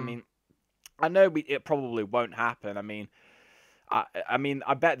 Yeah, I mean, I know it probably won't happen. I mean,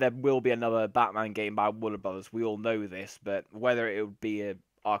 I bet there will be another Batman game by Warner Bros. We all know this, but whether it would be a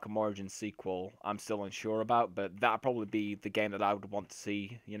Arkham Origins sequel, I'm still unsure about. But that'd probably be the game that I would want to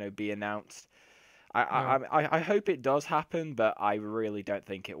see, be announced. I hope it does happen, but I really don't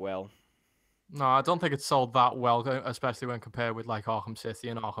think it will. No, I don't think it's sold that well, especially when compared with like Arkham City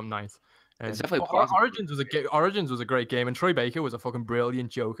and Arkham Knight. It's definitely Origins was a great game, and Troy Baker was a fucking brilliant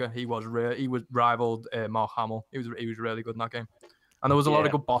Joker. He was rivaled Mark Hamill. He was really good in that game, and there was a lot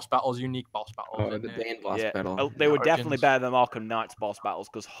of good boss battles, unique boss battles. Oh, the Bane boss battle. They were definitely better than Arkham Knight's boss battles,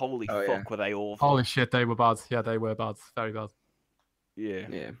 because holy fuck were they awful. Holy shit, they were bad. Yeah, they were bad, very bad.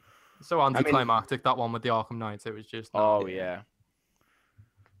 Yeah. So anticlimactic, that one with the Arkham Knight. It was just. Oh yeah.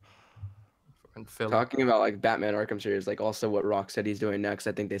 Talking about like Batman Arkham series, like also what Rocksteady's doing next.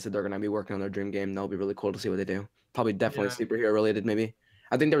 I think they said they're gonna be working on their dream game. That'll be really cool to see what they do. Probably definitely superhero related, maybe.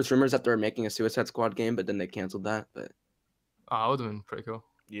 I think there was rumors that they were making a Suicide Squad game, but then they canceled that. But that would have been pretty cool.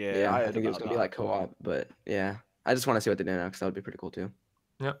 Yeah, I think it was gonna be like co-op, but yeah, I just want to see what they do next. That would be pretty cool too.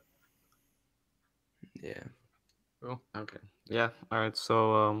 Yep. Yeah. Cool. Okay. Yeah. All right.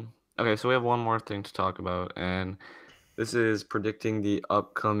 So so we have one more thing to talk about, and this is predicting the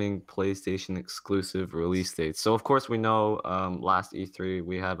upcoming PlayStation exclusive release dates. So, of course, we know last E3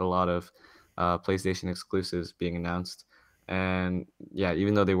 we had a lot of PlayStation exclusives being announced. And, yeah,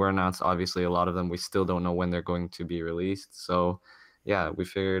 even though they were announced, obviously, a lot of them we still don't know when they're going to be released. So, yeah, we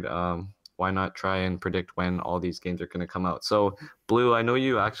figured why not try and predict when all these games are going to come out? So, Blue, I know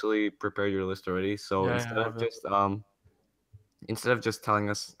you actually prepared your list already. So Yeah, instead of just telling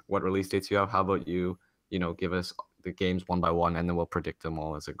us what release dates you have, how about you give us the games one by one, and then we'll predict them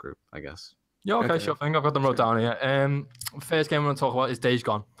all as a group, I guess. Yeah, okay, sure thing. I've got them wrote down here. First game I'm going to talk about is Days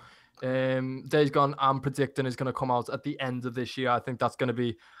Gone. Days Gone, I'm predicting is going to come out at the end of this year. I think that's going to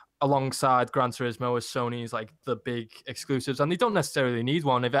be alongside Gran Turismo as Sony's like the big exclusives, and they don't necessarily need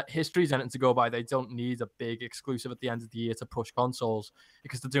one. If history's anything to go by, they don't need a big exclusive at the end of the year to push consoles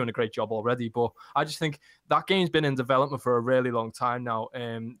because they're doing a great job already. But I just think that game's been in development for a really long time now.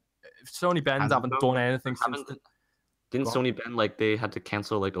 Sony Bend haven't done anything since. Didn't Sony Ben they had to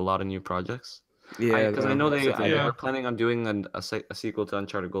cancel like a lot of new projects? Yeah, because I know they were planning on doing a sequel to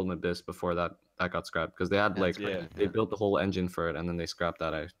Uncharted Golden Abyss before that got scrapped because they had they built the whole engine for it and then they scrapped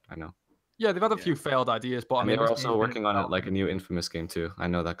that. I know. Yeah, they've had a few failed ideas, but I mean, they were also working on it like a new Infamous game too. I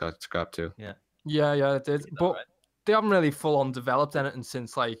know that got scrapped too. Yeah, it did, but they haven't really full on developed anything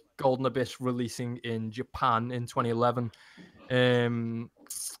since like Golden Abyss releasing in Japan in 2011.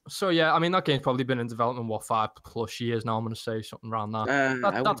 So yeah, I mean that game's probably been in development 5+ years now. I'm gonna say something around that.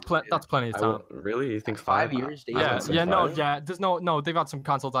 That's plenty of time. Really, you think 5 years? There's no. They've had some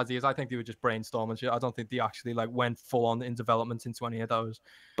cancelled ideas. I think they were just brainstorming shit. I don't think they actually went full on in development into any of those.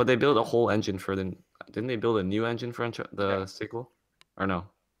 But they built a whole engine for the. Didn't they build a new engine for the sequel? Or no?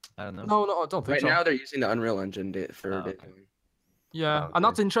 I don't know. No, I don't think so. Right now they're using the Unreal Engine for. Yeah, and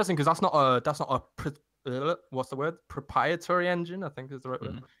that's interesting because that's not a what's the word? Proprietary engine, I think is the right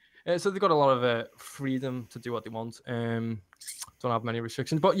word. So they've got a lot of freedom to do what they want. Don't have many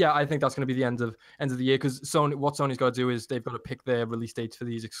restrictions, but yeah, I think that's going to be the end of the year because what Sony's got to do is they've got to pick their release dates for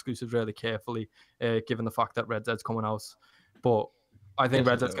these exclusives really carefully, given the fact that Red Dead's coming out. But I think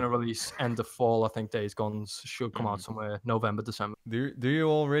Red Dead's going to release end of fall. I think Days Gone should come out somewhere November, December. Do you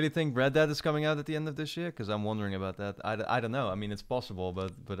all really think Red Dead is coming out at the end of this year? Because I'm wondering about that. I don't know. I mean, it's possible,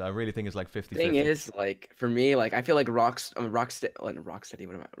 but I really think it's like 50-50. Thing is, for me, I feel like Rockstar,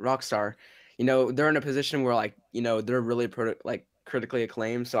 they're in a position where they're really critically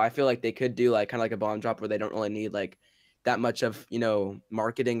acclaimed. So I feel like they could do kind of like a bomb drop where they don't really need that much of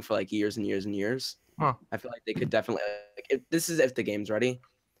marketing for years and years and years. Huh. I feel like they could definitely if the game's ready.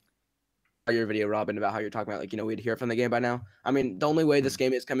 Your video, Robin, about how you're talking about we'd hear from the game by now. I mean, the only way this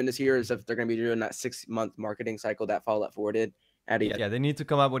game is coming this year is if they're going to be doing that 6-month marketing cycle that Fallout 4 did. Yeah, they need to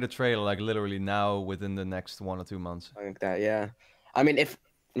come up with a trailer literally now within the next 1 or 2 months. I think that, yeah. I mean,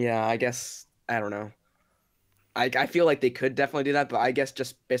 I guess I don't know. I feel like they could definitely do that, but I guess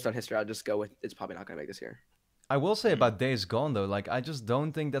just based on history, I'll just go with it's probably not going to make this year. I will say about Days Gone though, I just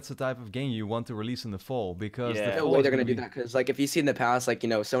don't think that's the type of game you want to release in the fall because the no way they're gonna do that because if you see in the past,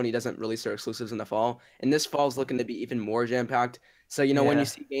 Sony doesn't release their exclusives in the fall, and this fall's looking to be even more jam packed. So when you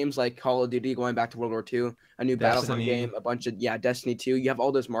see games like Call of Duty going back to World War II, a new Battlefield game, a bunch of Destiny 2, you have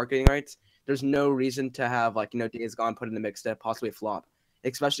all those marketing rights. There's no reason to have Days Gone put in the mix to possibly flop,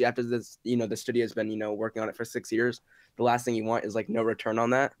 especially after this. The studio's been working on it for 6 years. The last thing you want is no return on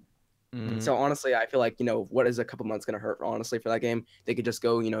that. So honestly, I feel like what is a couple months gonna hurt honestly for that game? They could just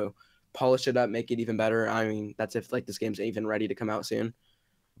go polish it up, make it even better. I mean, that's if this game's even ready to come out soon.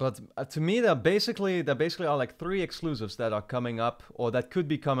 But to me, there basically are 3 exclusives that are coming up or that could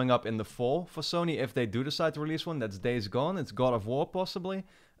be coming up in the fall for Sony if they do decide to release one. That's Days Gone, it's God of War possibly,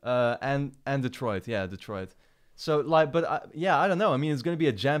 and Detroit. Yeah, Detroit. So I don't know. I mean, it's going to be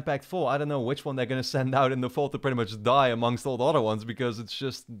a jam-packed fall. I don't know which one they're going to send out in the fall to pretty much die amongst all the other ones because it's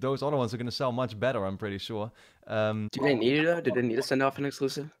just those other ones are going to sell much better, I'm pretty sure. Do they need it though? Do they need to send off an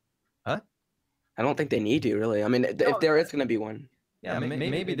exclusive? Huh? I don't think they need to really. I mean, if there is going to be one. Yeah,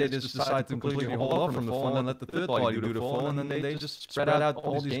 maybe they just decide to completely hold off from the fall and let the third party do the fall, and then they just spread out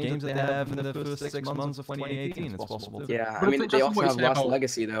all these games that they have in the first 6 months of 2018. It's possible. Yeah, I mean, they also have Lost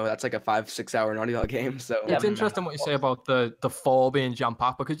Legacy though. That's like a 5-6 hour Naughty Dog game. So it's interesting what you say about the fall being jam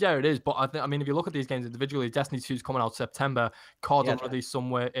packed because it is. But I mean, if you look at these games individually, Destiny 2 is coming out September. COD will release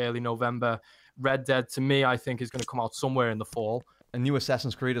somewhere early November. Red Dead, to me, I think is going to come out somewhere in the fall. A new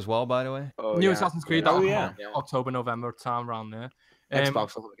Assassin's Creed as well, by the way. Assassin's Creed, that will come out October, November time around there.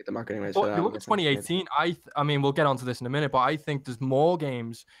 Xbox will get the marketing rights for that. You look at 2018, I mean, we'll get onto this in a minute, but I think there's more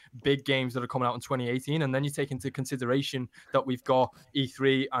games, big games that are coming out in 2018, and then you take into consideration that we've got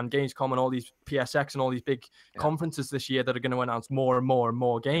E3 and Gamescom and all these PSX and all these big conferences this year that are going to announce more and more and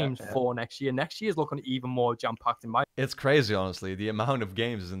more games for next year. Next year is looking even more jam-packed in my. It's crazy, honestly. The amount of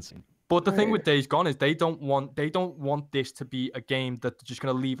games is insane. But the thing with Days Gone is they don't want this to be a game that they're just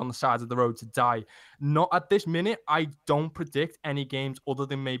going to leave on the side of the road to die. Not at this minute. I don't predict any games other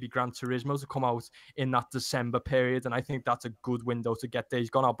than maybe Gran Turismo to come out in that December period, and I think that's a good window to get Days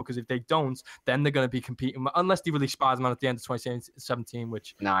Gone out, because if they don't, then they're going to be competing unless they release Spider-Man at the end of 2017,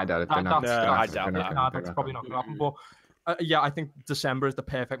 which No, I doubt it. I doubt that. That's probably not going to happen. But yeah, I think December is the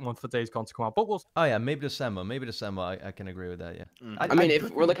perfect month for Days Gone to come out. But we'll... Oh yeah, maybe December. I can agree with that. Yeah. I mean, if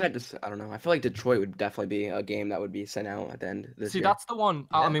we're looking at this, I don't know. I feel like Detroit would definitely be a game that would be sent out at the end of this year. That's the one.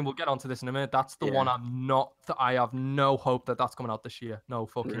 I mean, we'll get onto this in a minute. That's the one I have no hope that that's coming out this year. No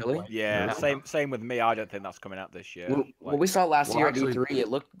fucking way. Yeah, same with me. I don't think that's coming out this year. What we saw last year at E3, it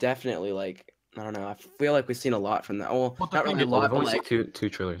looked definitely like, I don't know. I feel like we've seen a lot from that. Well, not really a lot, but like two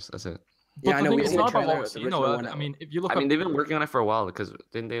trailers. That's it. Yeah, I know. It's not about what we see. I mean, if you look, I mean, they've been working on it for a while, because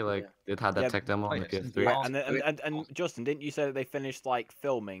didn't they they'd had that tech demo on the PS3? Right. And Justin, didn't you say that they finished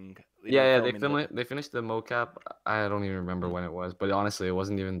filming? Yeah, they finished the mocap. I don't even remember when it was, but honestly, it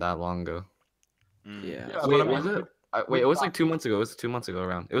wasn't even that long ago. Yeah. Wait, was it? Wait, it was like 2 months ago. It was 2 months ago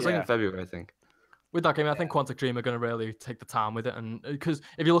around. It was like in February, I think. With that game, I think Quantic Dream are going to really take the time with it, and because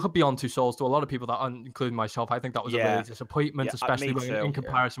if you look at Beyond Two Souls, to a lot of people, including myself, I think that was a really disappointment, especially in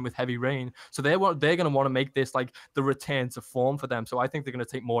comparison with Heavy Rain. So they're going to want to make this like the return to form for them. So I think they're going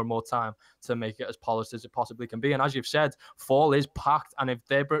to take more and more time to make it as polished as it possibly can be. And as you've said, fall is packed, and if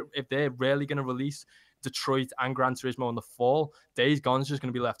they're really going to release Detroit and Gran Turismo in the fall, Days Gone is just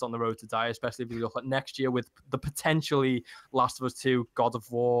going to be left on the road to die, especially if you look at next year with the potentially Last of Us 2, God of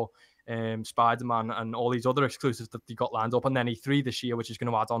War, Spider-Man, and all these other exclusives that they got lined up, and then E3 this year, which is going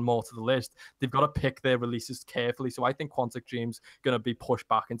to add on more to the list. They've got to pick their releases carefully. So I think Quantic Dream's going to be pushed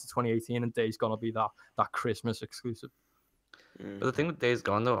back into 2018, and Days Gone to be that Christmas exclusive. But the thing with Days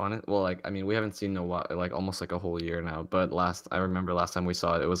Gone though, on it, well, I mean, we haven't seen almost like a whole year now. But I remember last time we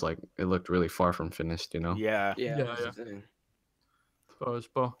saw it, it was it looked really far from finished, Yeah.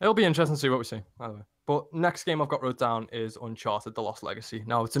 But it'll be interesting to see what we see. By the way. But next game I've got wrote down is Uncharted: The Lost Legacy.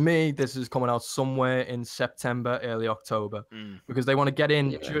 Now, to me, this is coming out somewhere in September, early October, because they want to get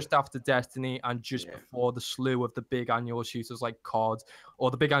in just after Destiny and just before the slew of the big annual shooters like COD,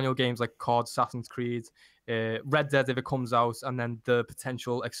 or the big annual games like COD, Assassin's Creed, Red Dead if it comes out, and then the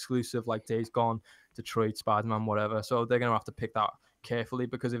potential exclusive like Days Gone, Detroit, Spider-Man, whatever. So they're going to have to pick that carefully,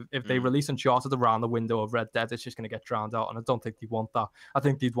 because if they release Uncharted around the window of Red Dead, it's just going to get drowned out, and I don't think they'd want that. I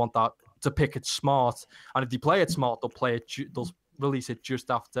think they'd want that to pick it smart, and if they play it smart, they'll release it just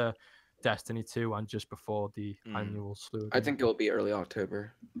after Destiny 2 and just before the annual slew. I think it will be early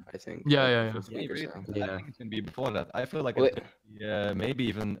October. I think. Yeah. I think it's gonna be before that. I feel like maybe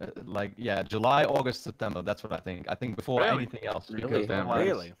even July, August, September. That's what I think. I think before anything else.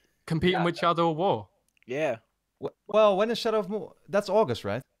 Really? Competing with Shadow of War. Yeah. Well, when is Shadow of War? That's August,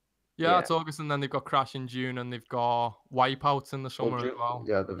 right? Yeah, it's August, and then they've got Crash in June, and they've got Wipeout in the summer as well.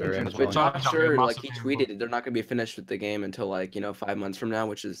 Yeah, the very end. Which I'm sure, he tweeted they're not going to be finished with the game until 5 months from now,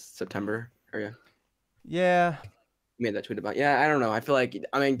 which is September area. Yeah. He made that tweet about. Yeah, I don't know. I feel like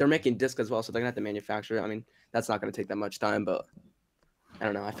they're making discs as well, so they're gonna have to manufacture it. I mean, that's not gonna take that much time, but I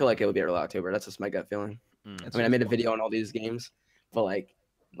don't know. I feel like it will be early October. That's just my gut feeling. I made a video on all these games, but like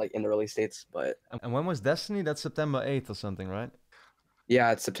in the release dates. But and when was Destiny? That's September 8th or something, right?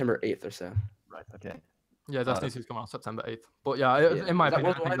 Yeah, it's September 8th or so. Right. Okay. Yeah, Destiny 2 is coming out September 8th. But yeah, in my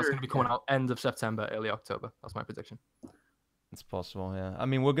opinion, I think that's going to be coming out end of September, early October. That's my prediction. It's possible, yeah. I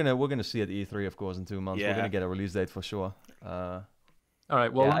mean, we're gonna see at E3, of course, in 2 months. We're gonna get a release date for sure. All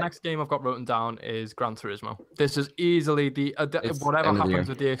right. Well, the next game I've got written down is Gran Turismo. This is easily whatever happens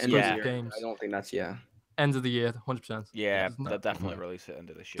with the exclusive games. I don't think that's end of the year, 100%. Yeah, they'll definitely release it end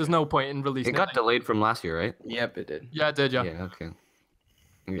of this year. There's no point in releasing it. It got delayed from last year, right? Yep, it did. Yeah, it did. Yeah. Yeah. Okay.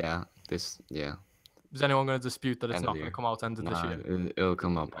 Yeah. Yeah. Is anyone going to dispute that it's not going to come out end of this year? It'll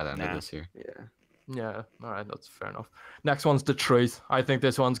come out by the end of this year. Yeah. All right, that's fair enough. Next one's Detroit. I think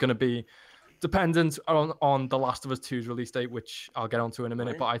this one's going to be dependent on the Last of Us 2's release date, which I'll get onto in a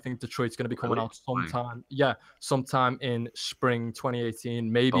minute. But I think Detroit's going to be coming out sometime. Yeah, sometime in spring 2018,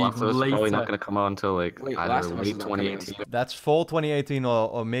 maybe even later. Probably not going to come out until either late 2018. That's fall 2018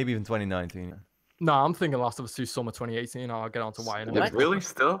 or maybe even 2019. No, I'm thinking Last of Us 2 summer 2018. I'll get onto why in a minute. Really?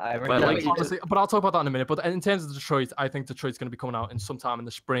 Still? Honestly, but I'll talk about that in a minute. But in terms of Detroit, I think Detroit's going to be coming out in sometime in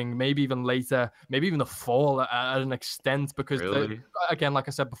the spring, maybe even later, maybe even the fall at an extent. Because, again, like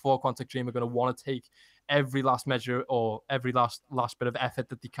I said before, Quantic Dream are going to want to take every last measure or every last bit of effort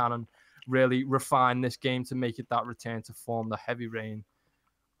that they can and really refine this game to make it that return to form. The Heavy Rain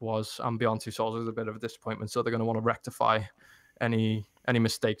was, and Beyond Two Souls was a bit of a disappointment. So they're going to want to rectify any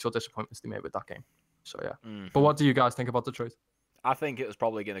mistakes or disappointments they made with that game. So yeah. But what do you guys think about Detroit? I think it was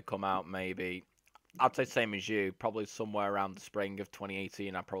probably going to come out maybe. I'd say same as you, probably somewhere around the spring of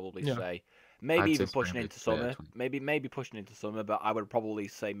 2018. I'd probably say maybe I'd even say pushing spring, into but yeah, summer. Maybe pushing into summer, but I would probably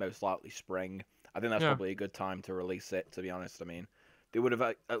say most likely spring. I think that's probably a good time to release it. To be honest, I mean, they would have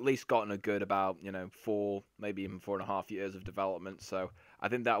at least gotten a good about 4, maybe even 4.5 years of development. So I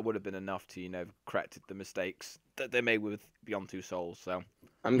think that would have been enough to correct the mistakes that they made with Beyond Two Souls. So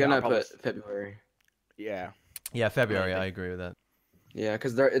I'm gonna put February. Yeah. Yeah, February. Maybe. I agree with that. Yeah,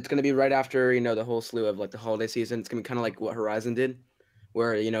 because it's gonna be right after the whole slew of like the holiday season. It's gonna be kind of like what Horizon did,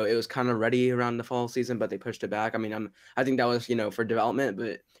 where it was kind of ready around the fall season, but they pushed it back. I mean, I think that was for development,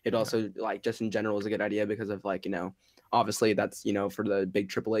 but it also like just in general is a good idea because of like obviously that's for the big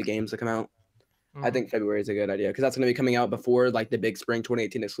AAA games that come out. I think February is a good idea because that's gonna be coming out before like the big spring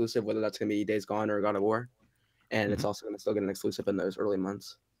 2018 exclusive, whether that's gonna be Days Gone or God of War, and it's also gonna still get an exclusive in those early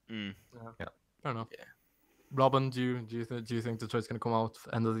months. Yeah, fair enough. Yeah. Robin, do you think Detroit's going to come out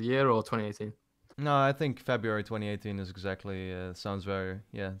end of the year or 2018? No, I think February 2018 is exactly sounds very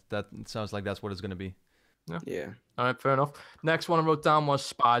that sounds like that's what it's going to be. Yeah. All right, fair enough. Next one I wrote down was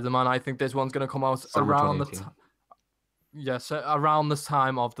Spider-Man. I think this one's going to come out Summer around the 2018. yes, around this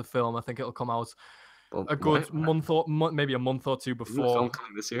time of the film. I think it'll come out a good month or maybe a month or two before. Isn't the film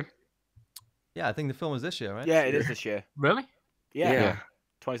coming this year? Yeah, I think the film is this year, right? Yeah, it is this year. Really? Yeah.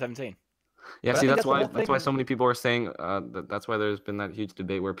 2017. Yeah, But see, I think that's why the whole so many people are saying that's why there's been that huge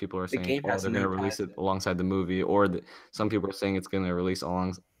debate where people are saying game has they're going to release it alongside the movie, or some people are saying it's going to release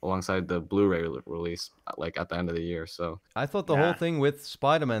alongside the Blu-ray release, like at the end of the year. So I thought the whole thing with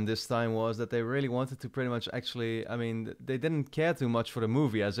Spider-Man this time was that they really wanted to pretty much actually, I mean, they didn't care too much for the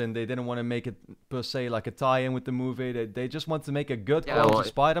movie, as in they didn't want to make it per se like a tie-in with the movie. They just want to make a good quality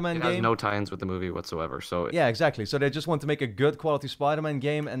Spider-Man game. It has no tie-ins with the movie whatsoever. So yeah, exactly. So they just want to make a good quality Spider-Man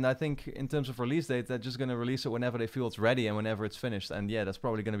game, and I think in terms of release date, they're just going to release it whenever they feel it's ready and whenever it's finished. And yeah, that's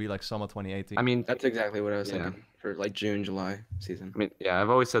probably going to be like summer 2018. I mean, that's exactly what I was thinking for like June, July season. I mean, yeah, I've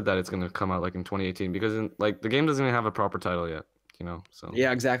always said that it's going to come out like in 2018 because the game doesn't even have a proper title yet, So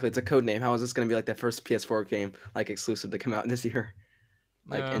yeah, exactly. It's a code name. How is this going to be like the first PS4 game like exclusive to come out this year?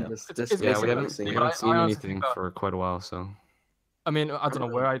 Like, yeah, we haven't seen anything for quite a while, so. I mean, I don't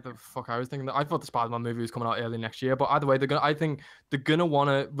know where the fuck I was thinking that. I thought the Spider-Man movie was coming out early next year, but either way, I think they're gonna want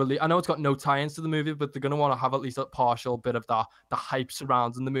to release. I know it's got no tie-ins to the movie, but they're gonna want to have at least a partial bit of the hype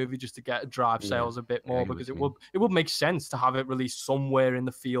surrounding the movie just to drive sales a bit more, because it would make sense to have it released somewhere in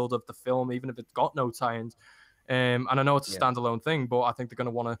the field of the film, even if it's got no tie-ins. And I know it's a standalone thing, but I think they're going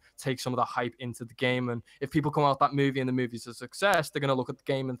to want to take some of the hype into the game. And if people come out that movie and the movie's a success, they're going to look at the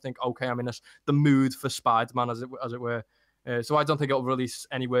game and think, okay, I'm in the mood for Spider-Man, as it were. So I don't think it'll release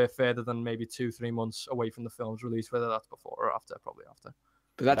anywhere further than maybe 2-3 months away from the film's release, whether that's before or after, probably after.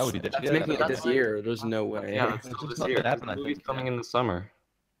 But that's making it this year. There's no way. Yeah, it's still this year. The movie's coming in the summer.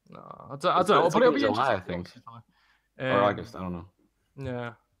 No, I don't know. But it'll be July, I think. Or August, I don't know.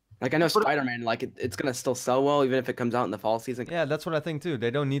 Yeah. Like, I know Spider-Man, like, it's going to still sell well, even if it comes out in the fall season. Yeah, that's what I think, too. They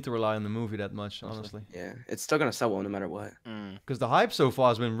don't need to rely on the movie that much, honestly. Yeah, it's still going to sell well no matter what. Because the hype so far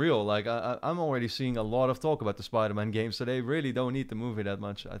has been real. Like, I'm already seeing a lot of talk about the Spider-Man game, so they really don't need the movie that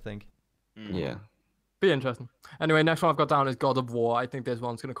much, I think. Yeah. Be interesting. Anyway, next one I've got down is God of War. I think this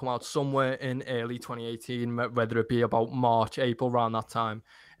one's going to come out somewhere in early 2018, whether it be about March, April, around that time.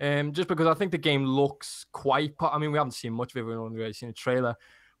 Just because I think the game looks quite... I mean, we haven't seen much of it. We've only really seen a trailer.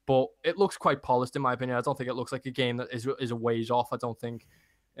 But it looks quite polished, in my opinion. I don't think it looks like a game that is a ways off. I don't think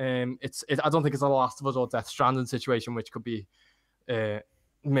I don't think it's a Last of Us or Death Stranding situation, which could be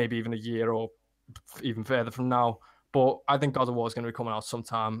maybe even a year or even further from now. But I think God of War is going to be coming out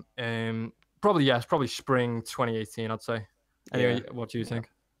sometime. Probably spring 2018, I'd say. Anyway, what do you think?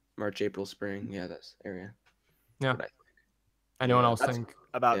 March, April, spring. Yeah, that's area. Yeah. Anyone else think?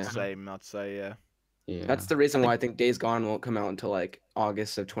 About the same, I'd say, yeah. Yeah. That's the reason why I think Days Gone won't come out until like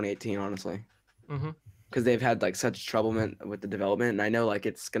August of 2018, honestly. Because they've had like such trouble with the development, and I know like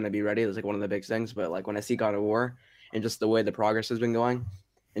it's gonna be ready. It's like one of the big things, but like when I see God of War and just the way the progress has been going,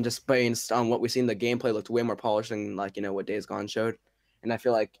 and just based on what we've seen, the gameplay looked way more polished than like what Days Gone showed. And I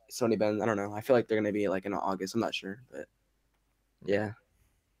feel like Sony I don't know. I feel like they're gonna be like in August. I'm not sure, but yeah.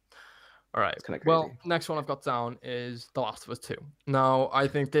 All right. Well, next one I've got down is The Last of Us 2. Now, I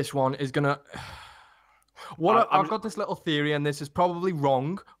think this one is gonna. I've got this little theory, and this is probably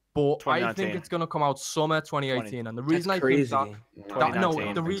wrong, but I think it's going to come out summer 2018. And the reason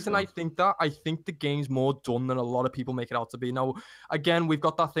I think I think the game's more done than a lot of people make it out to be. Now, again, we've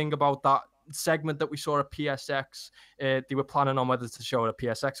got that thing about that segment that we saw at PSX, they were planning on whether to show it at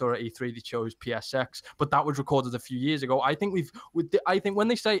PSX or at E3. They chose PSX, but that was recorded a few years ago. I think I think when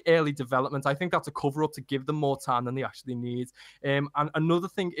they say early development, I think that's a cover up to give them more time than they actually need. And another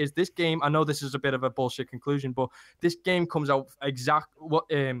thing is this game. I know this is a bit of a bullshit conclusion, but this game comes out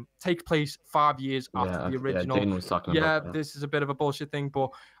takes place 5 years after the original. Yeah, Dane was talking about that. This is a bit of a bullshit thing, but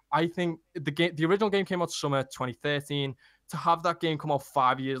I think the original game came out summer 2013. To have that game come out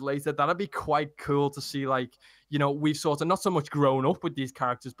 5 years later, that'd be quite cool to see. Like, you know, we've sort of not so much grown up with these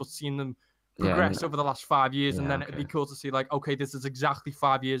characters, but seen them progress over the last 5 years. And then it'd be cool to see, like, okay, this is exactly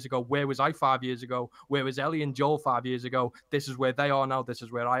 5 years ago. Where was I 5 years ago? Where was Ellie and Joel 5 years ago? This is where they are now. This is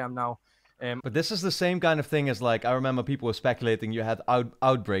where I am now. But this is the same kind of thing as, like, I remember people were speculating you had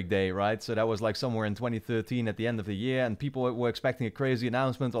Outbreak Day, right? So that was like somewhere in 2013 at the end of the year, and people were expecting a crazy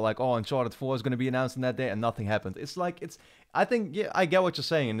announcement, or like, oh, Uncharted 4 is going to be announced on that day, and nothing happened. It's like, I think, yeah, I get what you're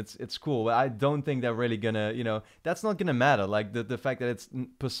saying, and it's cool, but I don't think they're really gonna, you know, that's not gonna matter. Like, the fact that it's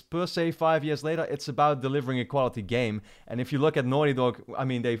per se 5 years later, it's about delivering a quality game. And if you look at Naughty Dog, I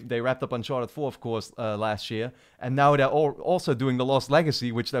mean, they wrapped up Uncharted 4, of course, last year, and now they're also doing The Lost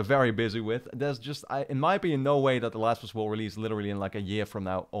Legacy, which they're very busy with. There's just, in my opinion, no way that The Last of Us will release literally in like a year from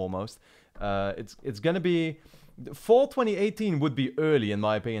now, almost. It's gonna be, fall 2018 would be early, in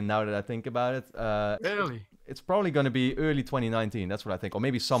my opinion, now that I think about it. Early? It's probably going to be early 2019. That's what I think, or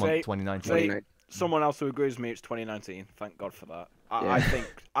maybe summer 2019. Someone else who agrees with me, it's 2019. Thank God for that.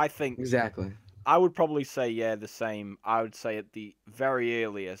 I think exactly. I would probably say the same. I would say at the very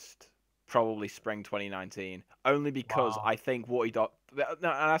earliest, probably spring 2019. Only because I think Naughty Dog. No,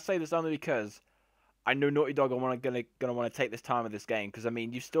 and I say this only because I know Naughty Dog are gonna want to take this time with this game, because I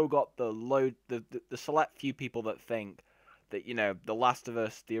mean you've still got the select few people that think that, you know, The Last of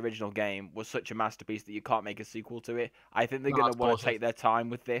Us, the original game, was such a masterpiece that you can't make a sequel to it. I think they're going to want to take their time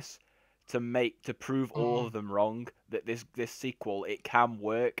with this to prove all of them wrong, that this sequel, it can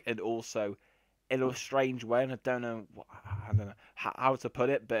work, and also in a strange way, and I don't know how to put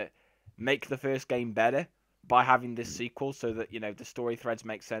it, but make the first game better by having this sequel, so that, you know, the story threads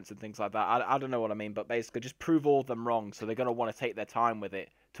make sense and things like that. I don't know what I mean, but basically just prove all of them wrong, so they're going to want to take their time with it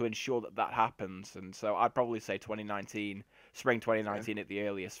to ensure that happens. And so I'd probably say 2019, spring 2019 at the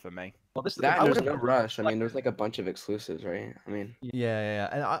earliest for me. Well, there's no rush. I mean, there's like a bunch of exclusives, right? I mean, yeah.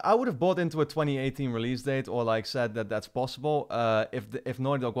 And I would have bought into a 2018 release date, or like said that's possible, if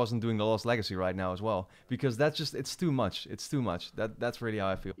Naughty Dog wasn't doing The Lost Legacy right now as well, because that's just, it's too much. It's too much. That's really how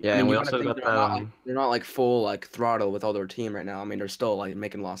I feel. Yeah, and we also got that. They're not like full like throttle with all their team right now. I mean, they're still like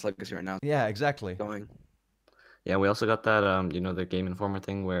making Lost Legacy right now. Yeah, exactly. Yeah, we also got that, you know, the Game Informer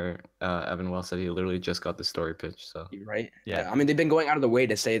thing where Evan Wells said he literally just got the story pitch. So right. Yeah. I mean, they've been going out of the way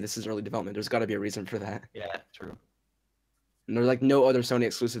to say this is early development. There's got to be a reason for that. Yeah, true. And there's like no other Sony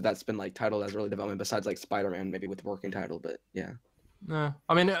exclusive that's been like titled as early development besides like Spider-Man, maybe with working title. But yeah. Yeah,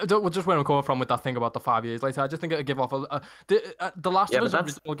 I mean, just where I'm coming from with that thing about the 5 years later, I just think it'd give off the Last of Us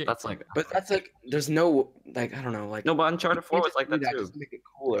original game. But that's like, there's no, like, I don't know, like. No, but Uncharted 4 was like that too. Just make it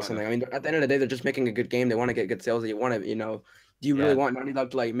cool or something. I mean, at the end of the day, they're just making a good game. They want to get good sales. They want to, you know, do you really want Naughty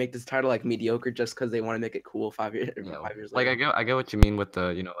Dog to like make this title like mediocre just because they want to make it cool 5 years? Yeah, 5 years like later? I get what you mean with the,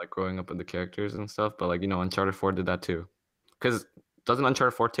 you know, like growing up with the characters and stuff, but like, you know, Uncharted 4 did that too, because doesn't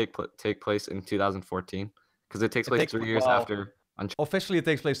Uncharted 4 take place in 2014? Because it takes place 3 years after. Officially, it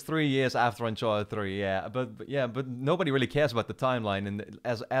takes place 3 years after Uncharted 3. Yeah, but nobody really cares about the timeline and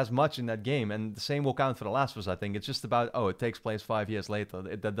as much in that game. And the same will count for The Last of Us. I think it's just about, it takes place 5 years later.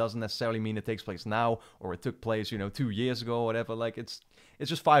 That doesn't necessarily mean it takes place now, or it took place, you know, 2 years ago or whatever. Like it's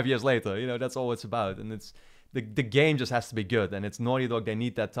just 5 years later. You know, that's all it's about. And it's the game just has to be good. And it's Naughty Dog. They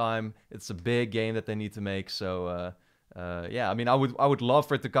need that time. It's a big game that they need to make. So. Yeah, I mean, I would love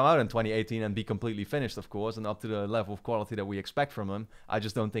for it to come out in 2018 and be completely finished, of course, and up to the level of quality that we expect from them. I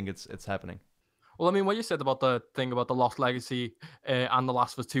just don't think it's happening. Well, I mean, what you said about the thing about the Lost Legacy and The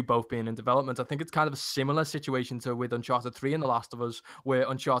Last of Us 2 both being in development, I think it's kind of a similar situation to with Uncharted 3 and The Last of Us, where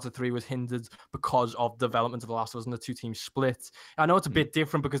Uncharted 3 was hindered because of development of The Last of Us and the two teams split. I know it's a bit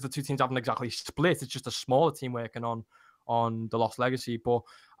different because the two teams haven't exactly split. It's just a smaller team working on The Lost Legacy. But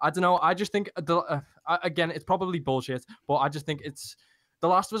I don't know. I just think, again, it's probably bullshit, but I just think The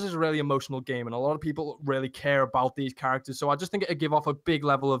Last of Us is a really emotional game, and a lot of people really care about these characters. So I just think it'd give off a big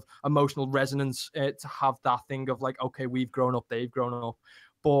level of emotional resonance to have that thing of like, okay, we've grown up, they've grown up.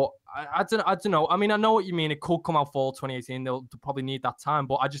 But I don't know. I mean, I know what you mean. It could come out fall 2018. They'll probably need that time,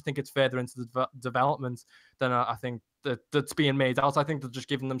 but I just think it's further into the development than I think that's being made out. I think they're just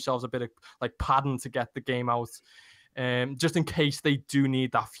giving themselves a bit of like padding to get the game out. just in case they do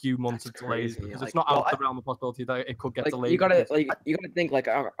need that few months That's of delays, crazy. because Like, it's not well, out of the realm of possibility that it could get like delayed. you gotta because- think like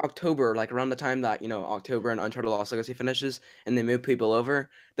October, like around the time that October and Uncharted Lost Legacy finishes, and they move people over.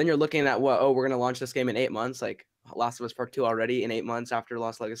 Then you're looking at what? Oh, we're gonna launch this game in 8 months. Like Last of Us Part 2 already in 8 months after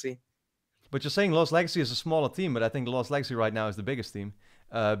Lost Legacy. But you're saying Lost Legacy is a smaller team, but I think Lost Legacy right now is the biggest team,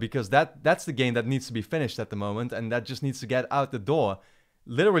 because that's the game that needs to be finished at the moment, and that just needs to get out the door.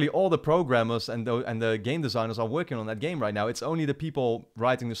 Literally all the programmers and the game designers are working on that game right now. It's only the people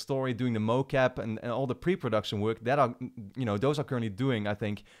writing the story, doing the mocap, and all the pre-production work that are, those are currently doing, I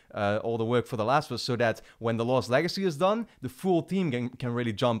think, all the work for The Last of Us, so that when the Lost Legacy is done, the full team can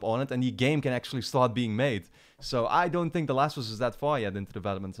really jump on it, and the game can actually start being made. So I don't think The Last of Us is that far yet into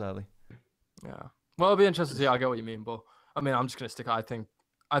development, sadly. Yeah. Well, it'll be interesting to see. I get what you mean, but I mean, I'm just gonna stick. I think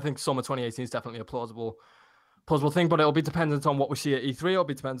summer 2018 is definitely a plausible thing, but it'll be dependent on what we see at E3. It'll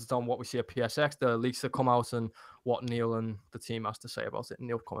be dependent on what we see at PSX, the leaks that come out, and what Neil and the team has to say about it in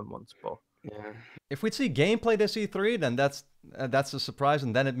the upcoming months. But yeah, if we see gameplay this E3, then that's a surprise,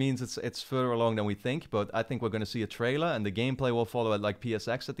 and then it means it's further along than we think. But I think we're going to see a trailer, and the gameplay will follow at like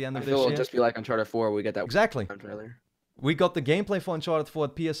PSX at the end of I this feel year. it'll just be like Uncharted 4. We get that Exactly. trailer. We got the gameplay for Uncharted 4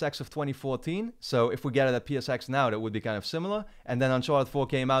 at PSX of 2014, so if we get it at PSX now, that would be kind of similar. And then Uncharted 4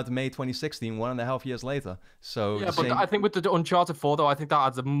 came out in May 2016, 1.5 years later. So yeah, but I think with the Uncharted 4, though, I think that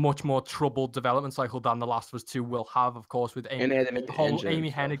adds a much more troubled development cycle than The Last of Us 2 will have, of course, with the whole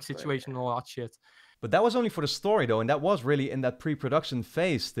Amy Hennig situation and all that shit. But that was only for the story, though, and that was really in that pre-production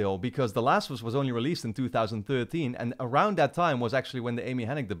phase still, because The Last of Us was only released in 2013, and around that time was actually when the Amy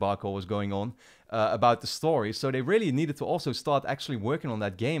Hennig debacle was going on about the story. So they really needed to also start actually working on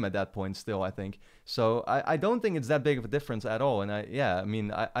that game at that point still, I think. So I don't think it's that big of a difference at all. And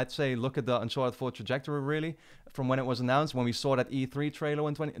I'd say look at the Uncharted 4 trajectory, really, from when it was announced. When we saw that E3 trailer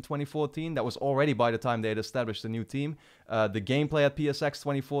in 2014, that was already by the time they had established a new team. The gameplay at PSX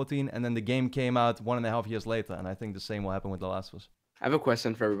 2014, and then the game came out 1.5 years later. And I think the same will happen with The Last of Us. I have a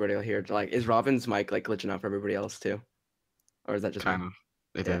question for everybody here. Like, is Robin's mic like glitching out for everybody else too, or is that just kind of?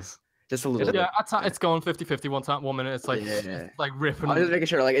 It is. Just a little bit. Yeah, it's going 50-50 one minute. It's like it's like ripping. I was just making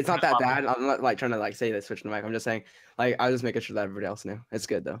sure, like, it's not that bad. I'm not like trying to like say that switching the mic. I'm just saying, like, I was just making sure that everybody else knew. It's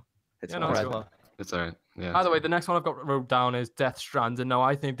good though. It's Yeah, fine. no, it's all right. Yeah. By the way, the next one I've got wrote down is Death Stranding. No,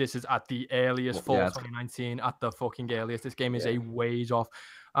 I think this is at the earliest fall 2019. At the fucking earliest, this game is a ways off.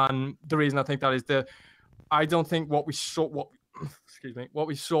 And the reason I think that is I don't think what we saw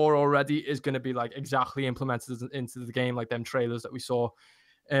already is going to be like exactly implemented into the game, like them trailers that we saw.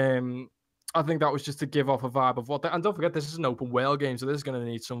 I think that was just to give off a vibe of what. And don't forget, this is an open world game, so this is going to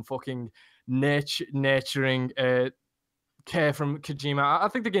need some fucking nurturing care from Kojima. I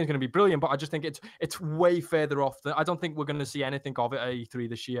think the game's going to be brilliant, but I just think it's way further off. I don't think we're going to see anything of it at E3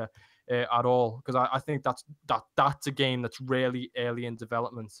 this year at all, because I think that's a game that's really early in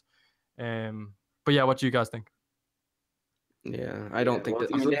development. But yeah, what do you guys think? Yeah, I don't think that.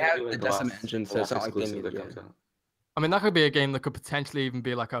 I mean, they have the Decim engine, so it's not like they need it. I mean, that could be a game that could potentially even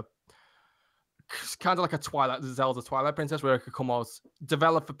be like kind of like a Zelda Twilight Princess, where it could come out,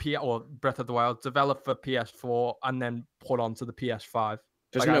 develop for or Breath of the Wild, develop for PS4, and then put onto the PS5.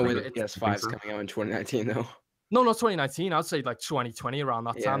 There's no way the PS5 is coming out in 2019, though. No, not 2019. I'd say like 2020 around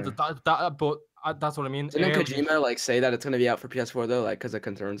that time. But that's what I mean. Didn't Kojima like say that it's going to be out for PS4 though, like because of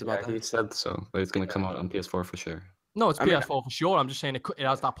concerns about that? He said so, but it's going to come out on PS4 for sure. No, it's PS4 for sure. I'm just saying it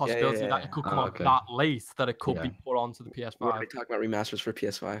has that possibility that it could come out that late, that it could be put onto the PS5. We're already talking about remasters for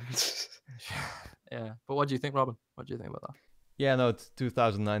PS5. Yeah, but what do you think, Robin? What do you think about that? Yeah, no, it's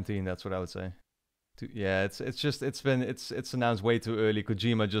 2019. That's what I would say. Yeah, it's announced way too early.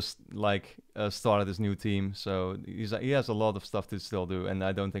 Kojima just started his new team, so he has a lot of stuff to still do, and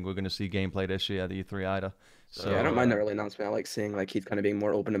I don't think we're going to see gameplay this year at E3 either. So yeah, I don't mind the early announcement. I like seeing like he's kind of being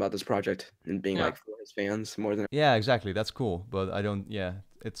more open about this project and being like for his fans more than. Yeah, exactly. That's cool, but I don't. Yeah,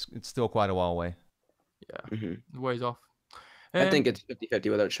 it's still quite a while away. Yeah, ways off. I think it's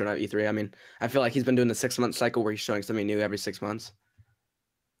 50-50 whether it's showing at E3. I mean, I feel like he's been doing the 6-month cycle where he's showing something new every 6 months.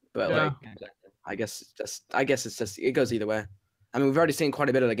 But like, I guess it's just it goes either way. I mean, we've already seen quite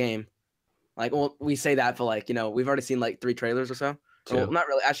a bit of the game. Like, well, we say that for like we've already seen like 3 trailers or so. Well, not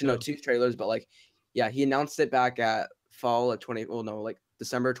really. Actually, no, 2 trailers, but like, yeah, he announced it back at December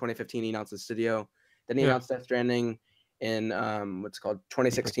 2015. He announced the studio. Then he announced Death Stranding in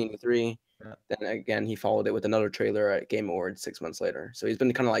 2016 E3. Yeah. Then again, he followed it with another trailer at Game Awards 6 months later. So he's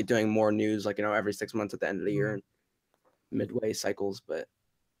been kind of like doing more news, like every 6 months at the end of the year and midway cycles. But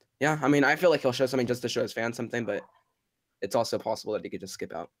yeah, I mean, I feel like he'll show something just to show his fans something, but it's also possible that he could just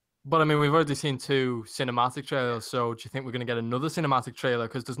skip out. But I mean, we've already seen 2 cinematic trailers, so do you think we're going to get another cinematic trailer?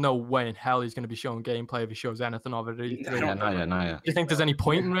 Because there's no way in hell he's going to be showing gameplay if he shows anything of it. Yeah, not yet, not yet. Do you think there's any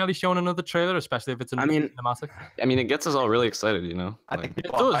point in really showing another trailer, especially if it's a cinematic? I mean, it gets us all really excited, you know? I think It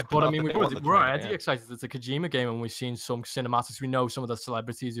does, but I mean, we're already yeah. excited. It's a Kojima game, and we've seen some cinematics. We know some of the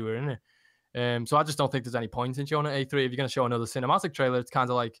celebrities who are in it. So I just don't think there's any point in showing it at E3. If you're going to show another cinematic trailer, it's kind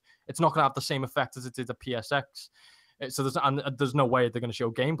of like it's not going to have the same effect as it did at PSX. So there's no way they're going to show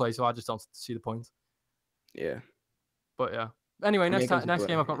gameplay. So I just don't see the point. Yeah. But yeah. Anyway, next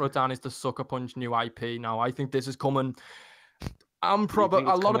game I've got wrote down is the Sucker Punch new IP. Now I think this is coming. I'm probably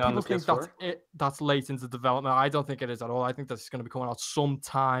a lot of people think that's late into development. I don't think it is at all. I think that's going to be coming out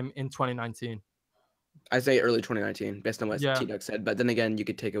sometime in 2019. I say early 2019, based on what T-Duck said. But then again, you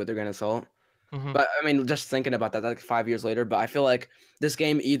could take it with a grain of salt. Mm-hmm. But I mean, just thinking about that, that's like 5 years later. But I feel like this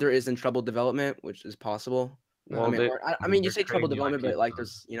game either is in troubled development, which is possible. Well, I mean, you say troubled development, but like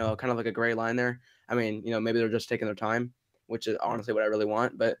there's kind of like a gray line there. I mean, maybe they're just taking their time, which is honestly what I really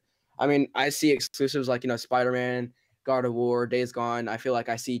want. But I mean, I see exclusives like Spider-Man, God of War, Days Gone. I feel like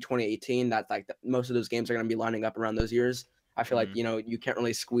I see 2018. That like most of those games are going to be lining up around those years. I feel like you can't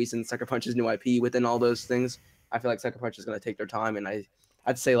really squeeze in Sucker Punch's new IP within all those things. I feel like Sucker Punch is going to take their time, and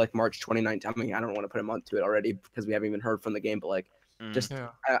I'd say like March 2019. I mean, I don't want to put a month to it already because we haven't even heard from the game, but like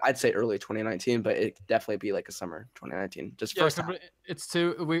I'd say early 2019, but it definitely be like a summer 2019. Just first time. It's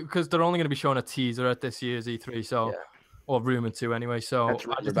because they're only going to be showing a teaser at this year's E3, so or rumored to anyway. So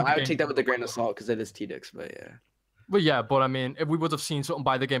I would take that with a grain of salt because it is T-Dix, but yeah. Well, yeah, but I mean, if we would have seen something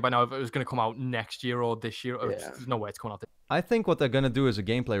by the game by now, if it was going to come out next year or this year, there's no way it's coming out. I think what they're going to do is a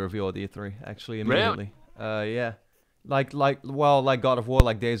gameplay reveal at E3, actually, immediately. Really? Yeah. Like God of War,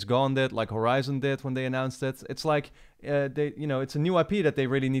 like Days Gone did, like Horizon did when they announced it. It's like, it's a new IP that they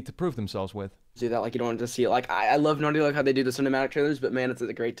really need to prove themselves with. Do that, like you don't want to see it. Like I love Naughty Dog how they do the cinematic trailers, but man, it's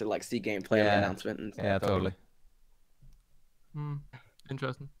great to like see gameplay and announcement. And stuff. Yeah, totally.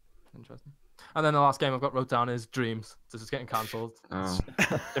 Interesting. And then the last game I've got wrote down is Dreams. This is getting cancelled.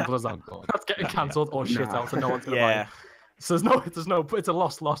 Simple as that. That's getting cancelled or shit out, so no one's gonna buy it. So there's no. It's a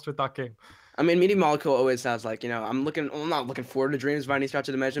lost with that game. I mean, Media Molecule always sounds like I'm not looking forward to Dreams by any stretch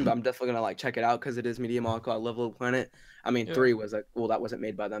of the imagination, but I'm definitely gonna like check it out because it is Media Molecule. I love Little Planet. I mean, 3 was that wasn't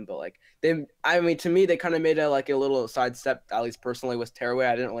made by them, but like to me they kind of made a little sidestep. At least personally with Tearaway,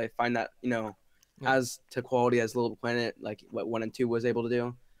 I didn't really find that as to quality as Little Planet like what 1 and 2 was able to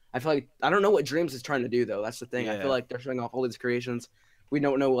do. I feel like I don't know what Dreams is trying to do though. That's the thing. I feel like they're showing off all these creations. We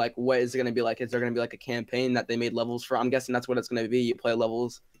don't know like what is it gonna be like. Is there gonna be like a campaign that they made levels for? I'm guessing that's what it's gonna be. You play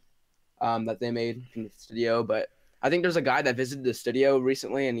levels that they made in the studio. But I think there's a guy that visited the studio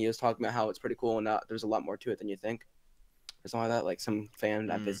recently and he was talking about how it's pretty cool and there's a lot more to it than you think. Or something like that. Like some fan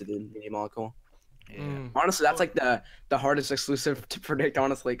that visited Media Molecule. Yeah. Honestly, that's like the hardest exclusive to predict.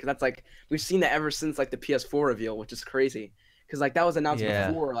 Honestly, because that's like we've seen that ever since like the PS4 reveal, which is crazy. Because like that was announced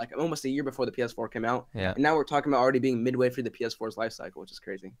before, like almost a year before the PS4 came out. Yeah. And now we're talking about already being midway through the PS4's life cycle, which is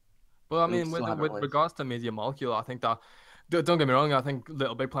crazy. Well, I mean, with regards to Media Molecule, I think that don't get me wrong. I think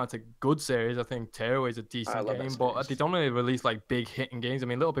Little Big Planet's a good series. I think Tearaway is a decent game, but they don't really release like big hitting games. I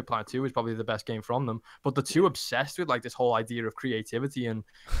mean, Little Big Planet 2 is probably the best game from them, but they're too obsessed with like this whole idea of creativity and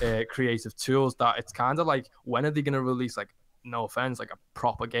creative tools that it's kind of like, when are they going to release, like, no offense, like a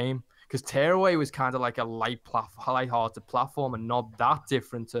proper game? Because Tearaway was kind of like a light-hearted platform and not that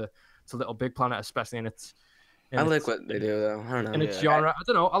different to Little Big Planet, especially in its. I like what they do, though. I don't know. In its genre, I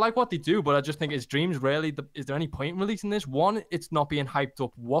don't know. I like what they do, but I just think it's Dreams. Really, is there any point in releasing this? One, it's not being hyped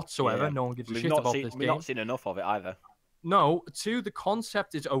up whatsoever. No one gives a shit about this game. We've not seen enough of it either. No. 2, the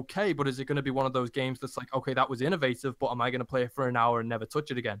concept is okay, but is it going to be one of those games that's like, okay, that was innovative, but am I going to play it for an hour and never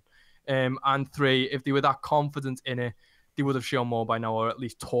touch it again? And 3, if they were that confident in it, they would have shown more by now, or at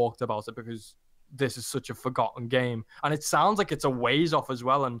least talked about it, because this is such a forgotten game, and it sounds like it's a ways off as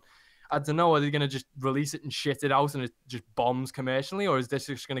well. And I don't know, are they going to just release it and shit it out and it just bombs commercially, or is this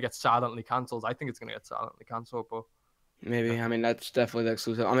just going to get silently cancelled? I think it's going to get silently cancelled, but maybe. I mean, that's definitely the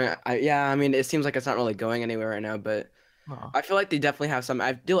exclusive. I mean, I mean, it seems like it's not really going anywhere right now, but I feel like they definitely have some.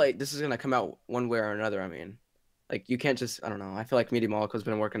 I feel like this is going to come out one way or another. I mean, like you can't just. I don't know. I feel like Media Molecule's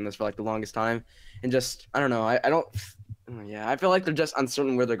been working on this for like the longest time, and just I don't know. I don't. Yeah, I feel like they're just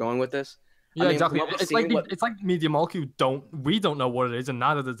uncertain where they're going with this. Yeah, I mean, exactly. It's like Media Molecule we don't know what it is, and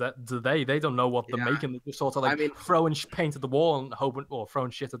neither do they. They don't know what they're making. They're just sort of like throwing paint at the wall and hoping, or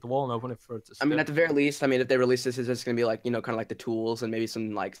throwing shit at the wall and hoping for it to stick. I mean, at the very least, I mean, if they release this, it's just gonna be like kind of like the tools and maybe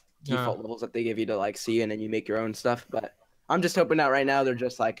some like default levels that they give you to like see, and then you make your own stuff. But I'm just hoping that right now they're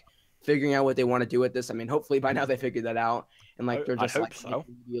just like figuring out what they want to do with this. I mean, hopefully by now they figured that out, and like they're just I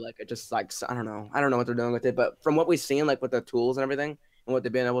don't know what they're doing with it. But from what we've seen, like with the tools and everything, and what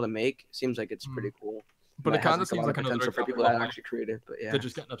they've been able to make, seems like it's pretty cool. But it kind of has, like, seems a lot like of another potential for example people of, that like, actually create it. But yeah, they're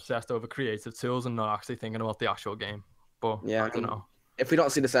just getting obsessed over creative tools and not actually thinking about the actual game. But yeah, I don't know. If we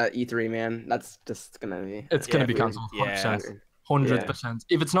don't see this at E3, man, that's just gonna be. It's gonna be weird. cancelled. Yeah. 100%.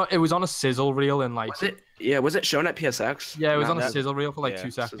 If it's not, it was on a sizzle reel and like. Was it? Yeah, was it shown at PSX? Yeah, it was No, on a that- sizzle reel for like Yeah,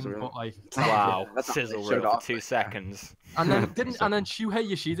 2 seconds, sizzle reel. but like. Wow, That's not sizzle really reel showed for off, 2 but, seconds. And then Shuhei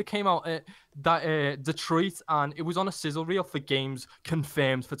Yoshida came out that Detroit, and it was on a sizzle reel for games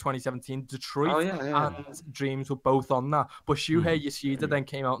confirmed for 2017. Detroit and Dreams were both on that, but Shuhei Yoshida then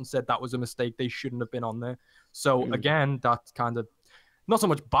came out and said that was a mistake. They shouldn't have been on there. So again, that kind of not so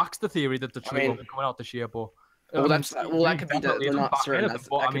much backs the theory that Detroit will be coming out this year, but well, that could be that they're not certain.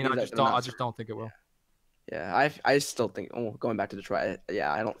 But I mean, I just don't think it will. Yeah, I still think. Oh, going back to Detroit,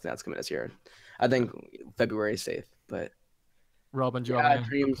 yeah, I don't think that's coming this year. I think February is safe, but Robin, do you have any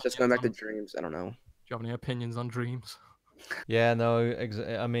Dreams. Just going back to Dreams. I don't know. Do you have any opinions on Dreams? Yeah, no,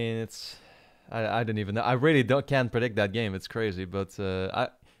 I mean, it's I don't even know. I really can't predict that game. It's crazy, but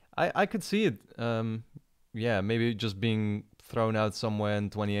I could see it. Yeah, maybe just being thrown out somewhere in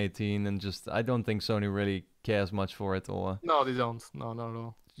 2018, and just I don't think Sony really cares much for it, or No, they don't. No, not at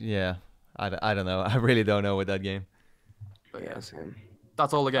all. yeah, I don't know. I really don't know with that game. But Yeah, same.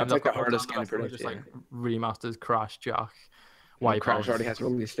 That's all the games. That's like I've the got hardest the game rest to of them are predict, just like remasters, Crash, Jack, Wipeout. Crash already has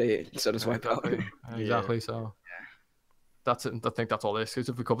release date, so does Wipeout. Exactly. So that's it. I think that's all the issues.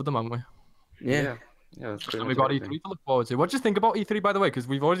 Have we covered them, haven't we? Yeah. That's pretty And much we've got everything. E3 to look forward to. What do you think about E3, by the way? Because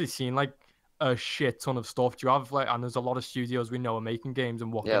we've already seen like a shit ton of stuff. Do you have like, and there's a lot of studios we know are making games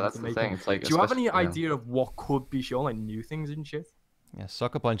and what Yeah, games that's they're the making. thing. It's like, Do you have any especially- idea of what could be shown, like new things and shit? Yeah,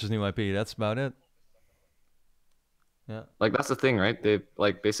 Sucker Punch's new IP. That's about it. Yeah. Like that's the thing, right? They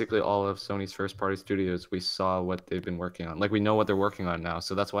like basically all of Sony's first party studios. We saw what they've been working on. Like we know what they're working on now.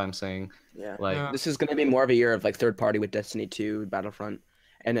 So that's why I'm saying, Yeah. like, Yeah. This is gonna be more of a year of like third party with Destiny 2, Battlefront,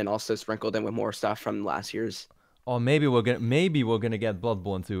 and then also sprinkled in with more stuff from last year's. Or maybe we're gonna get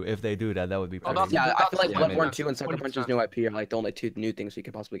Bloodborne 2. If they do that, that would be pretty. that's- Yeah, I feel like yeah, Bloodborne maybe. 2 and Sucker Punch's 100%. new IP are like the only two new things we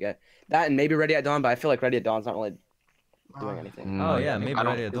could possibly get. That and maybe Ready at Dawn, but I feel like Ready at Dawn's not really doing anything. Oh, yeah, maybe I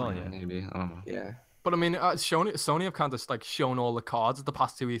don't- Ready at Dawn, yeah. Maybe I don't know. Yeah. But I mean, Sony have kind of like shown all the cards at the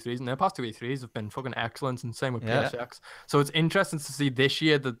past two E3s, and their past two E3s have been fucking excellent, and same with Yeah. PSX. So it's interesting to see this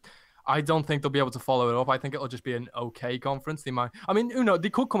year that I don't think they'll be able to follow it up. I think it'll just be an okay conference. They might, I mean, you know,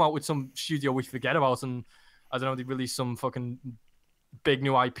 they could come out with some studio we forget about, and I don't know, they release some fucking big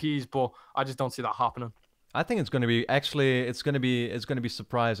new IPs, but I just don't see that happening. I think it's gonna be it's gonna be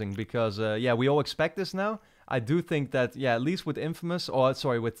surprising because yeah, we all expect this now. I do think that at least with Infamous, or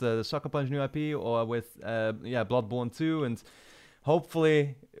sorry, with the Sucker Punch new IP, or with Bloodborne 2, and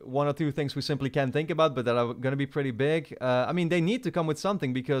hopefully one or two things we simply can't think about, but that are gonna be pretty big. I mean, they need to come with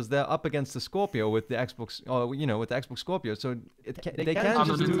something because they're up against the Scorpio with the Xbox, or with the Xbox Scorpio. So they can't And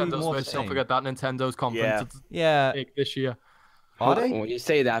just the do Nintendo more of the Switch, don't same. forget that Nintendo's conference is Yeah, big this year. are they? Well, you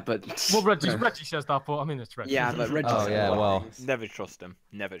say that, but Well, Reggie says that, but I mean, it's Reggie. yeah, but Reggie. Oh, said yeah, a lot of well. things. Never trust him.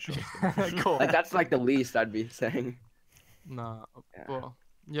 Never trust him. Cool. Like that's like the least I'd be saying. Nah, Yeah. but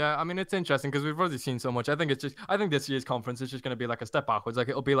yeah, I mean, it's interesting because we've already seen so much. I think this year's conference is just going to be like a step backwards. Like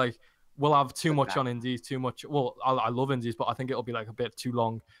it'll be like we'll have too much on indies, too much. Well, I love indies, but I think it'll be like a bit too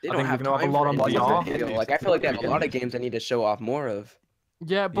long. They I don't think have we're gonna have a time lot on for indies, VR. I feel. Like I feel like they have a lot of games I need to show off more of.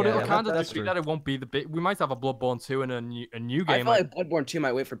 Yeah, but Yeah, it'll kind of that's just be true. that it won't be the big. We might have a Bloodborne 2 and a new I game. feel like Bloodborne 2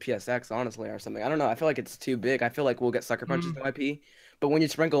 might wait for PSX, honestly, or something. I don't know. I feel like it's too big. I feel like we'll get Sucker Punch's new IP. But when you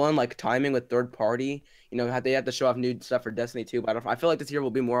sprinkle in like timing with third party, they have to show off new stuff for Destiny 2. But I feel like this year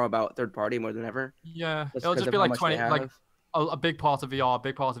will be more about third party more than ever. Yeah, Just it'll 'cause just of be how like much 20, they like have. a big part of VR,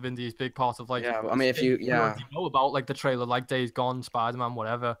 big part of indies, big part of like. Yeah, I mean, if you already know about like the trailer, like Days Gone, Spider-Man,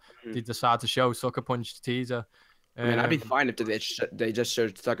 whatever, they decide to show Sucker Punch teaser. I mean, I'd be Um, fine if they just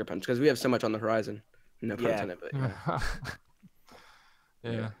showed Sucker Punch because we have so much on the horizon. No pun Yeah. intended, but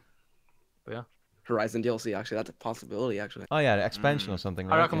yeah. yeah. Horizon DLC actually, that's a possibility actually. Oh yeah, the expansion or something.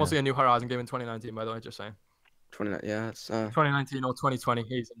 Right? I reckon we'll Yeah. see a new Horizon game in 2019. By the way, just saying. 29, yeah. It's 2019 or 2020.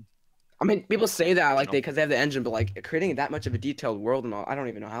 I mean, people say that like because they have the engine, but like creating that much of a detailed world and all, I don't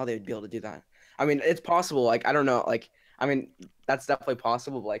even know how they would be able to do that. I mean, it's possible. Like I don't know. Like I mean, that's definitely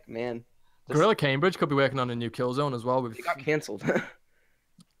possible. But, like man, Gorilla Cambridge could be working on a new Killzone as well. With they got canceled.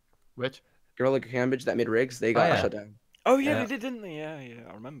 which Gorilla Cambridge that made rigs, they got yeah. shut down. Oh yeah, Yeah. they did, didn't they? Yeah,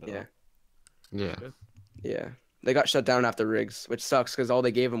 I remember Yeah. that. Yeah. Yeah, they got shut down after rigs, which sucks because all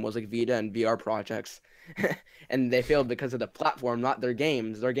they gave them was like Vita and VR projects, and they failed because of the platform, not their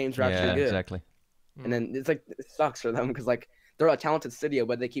games. Their games were actually Yeah, good. exactly. And then it's like it sucks for them because like they're a talented studio,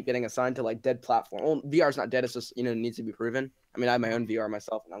 but they keep getting assigned to like dead platform. Well, VR's not dead; it's just needs to be proven. I mean, I have my own VR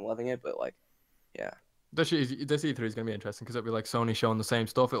myself, and I'm loving it, but like, yeah. This E3 is going to be interesting because it'll be like Sony showing the same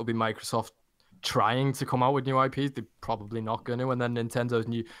stuff. It'll be Microsoft trying to come out with new IPs. They're probably not going to. And then Nintendo's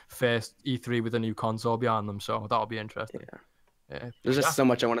new first E3 with a new console behind them. So that'll be interesting. Yeah. There's just so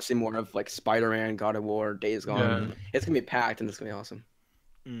much I want to see more of, like Spider-Man, God of War, Days Gone. Yeah. It's going to be packed and it's going to be awesome.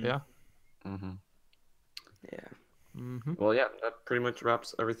 Yeah. Yeah. Well, yeah, that pretty much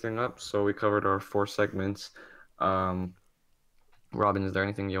wraps everything up. So we covered our 4 segments. Robin, is there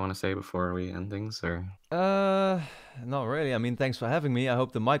anything you want to say before we end things, or? Not really. I mean, thanks for having me. I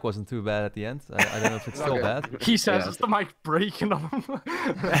hope the mic wasn't too bad at the end. I don't know if it's still bad. He says it's the mic breaking on him.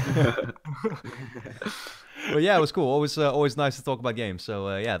 But yeah, it was cool. Always nice to talk about games.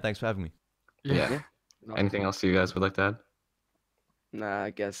 So yeah, thanks for having me. Yeah. Anything else you guys would like to add? Nah,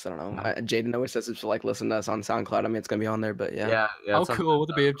 I guess I don't know. Jaden always says it's like listen to us on SoundCloud. I mean, it's gonna be on there, but yeah. How cool would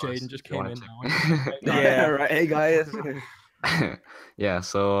it be if Jaden just came in now? Yeah, right. Hey guys. Yeah,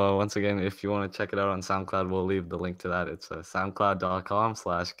 so once again, if you want to check it out on SoundCloud, we'll leave the link to that. It's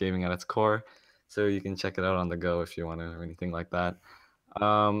soundcloud.com/gaming at its core. So you can check it out on the go if you want to, or anything like that.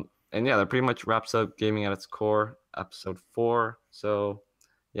 And yeah, that pretty much wraps up Gaming at its Core, episode 4. So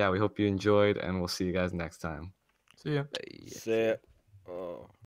yeah, we hope you enjoyed, and we'll see you guys next time. See ya. See ya. Oh.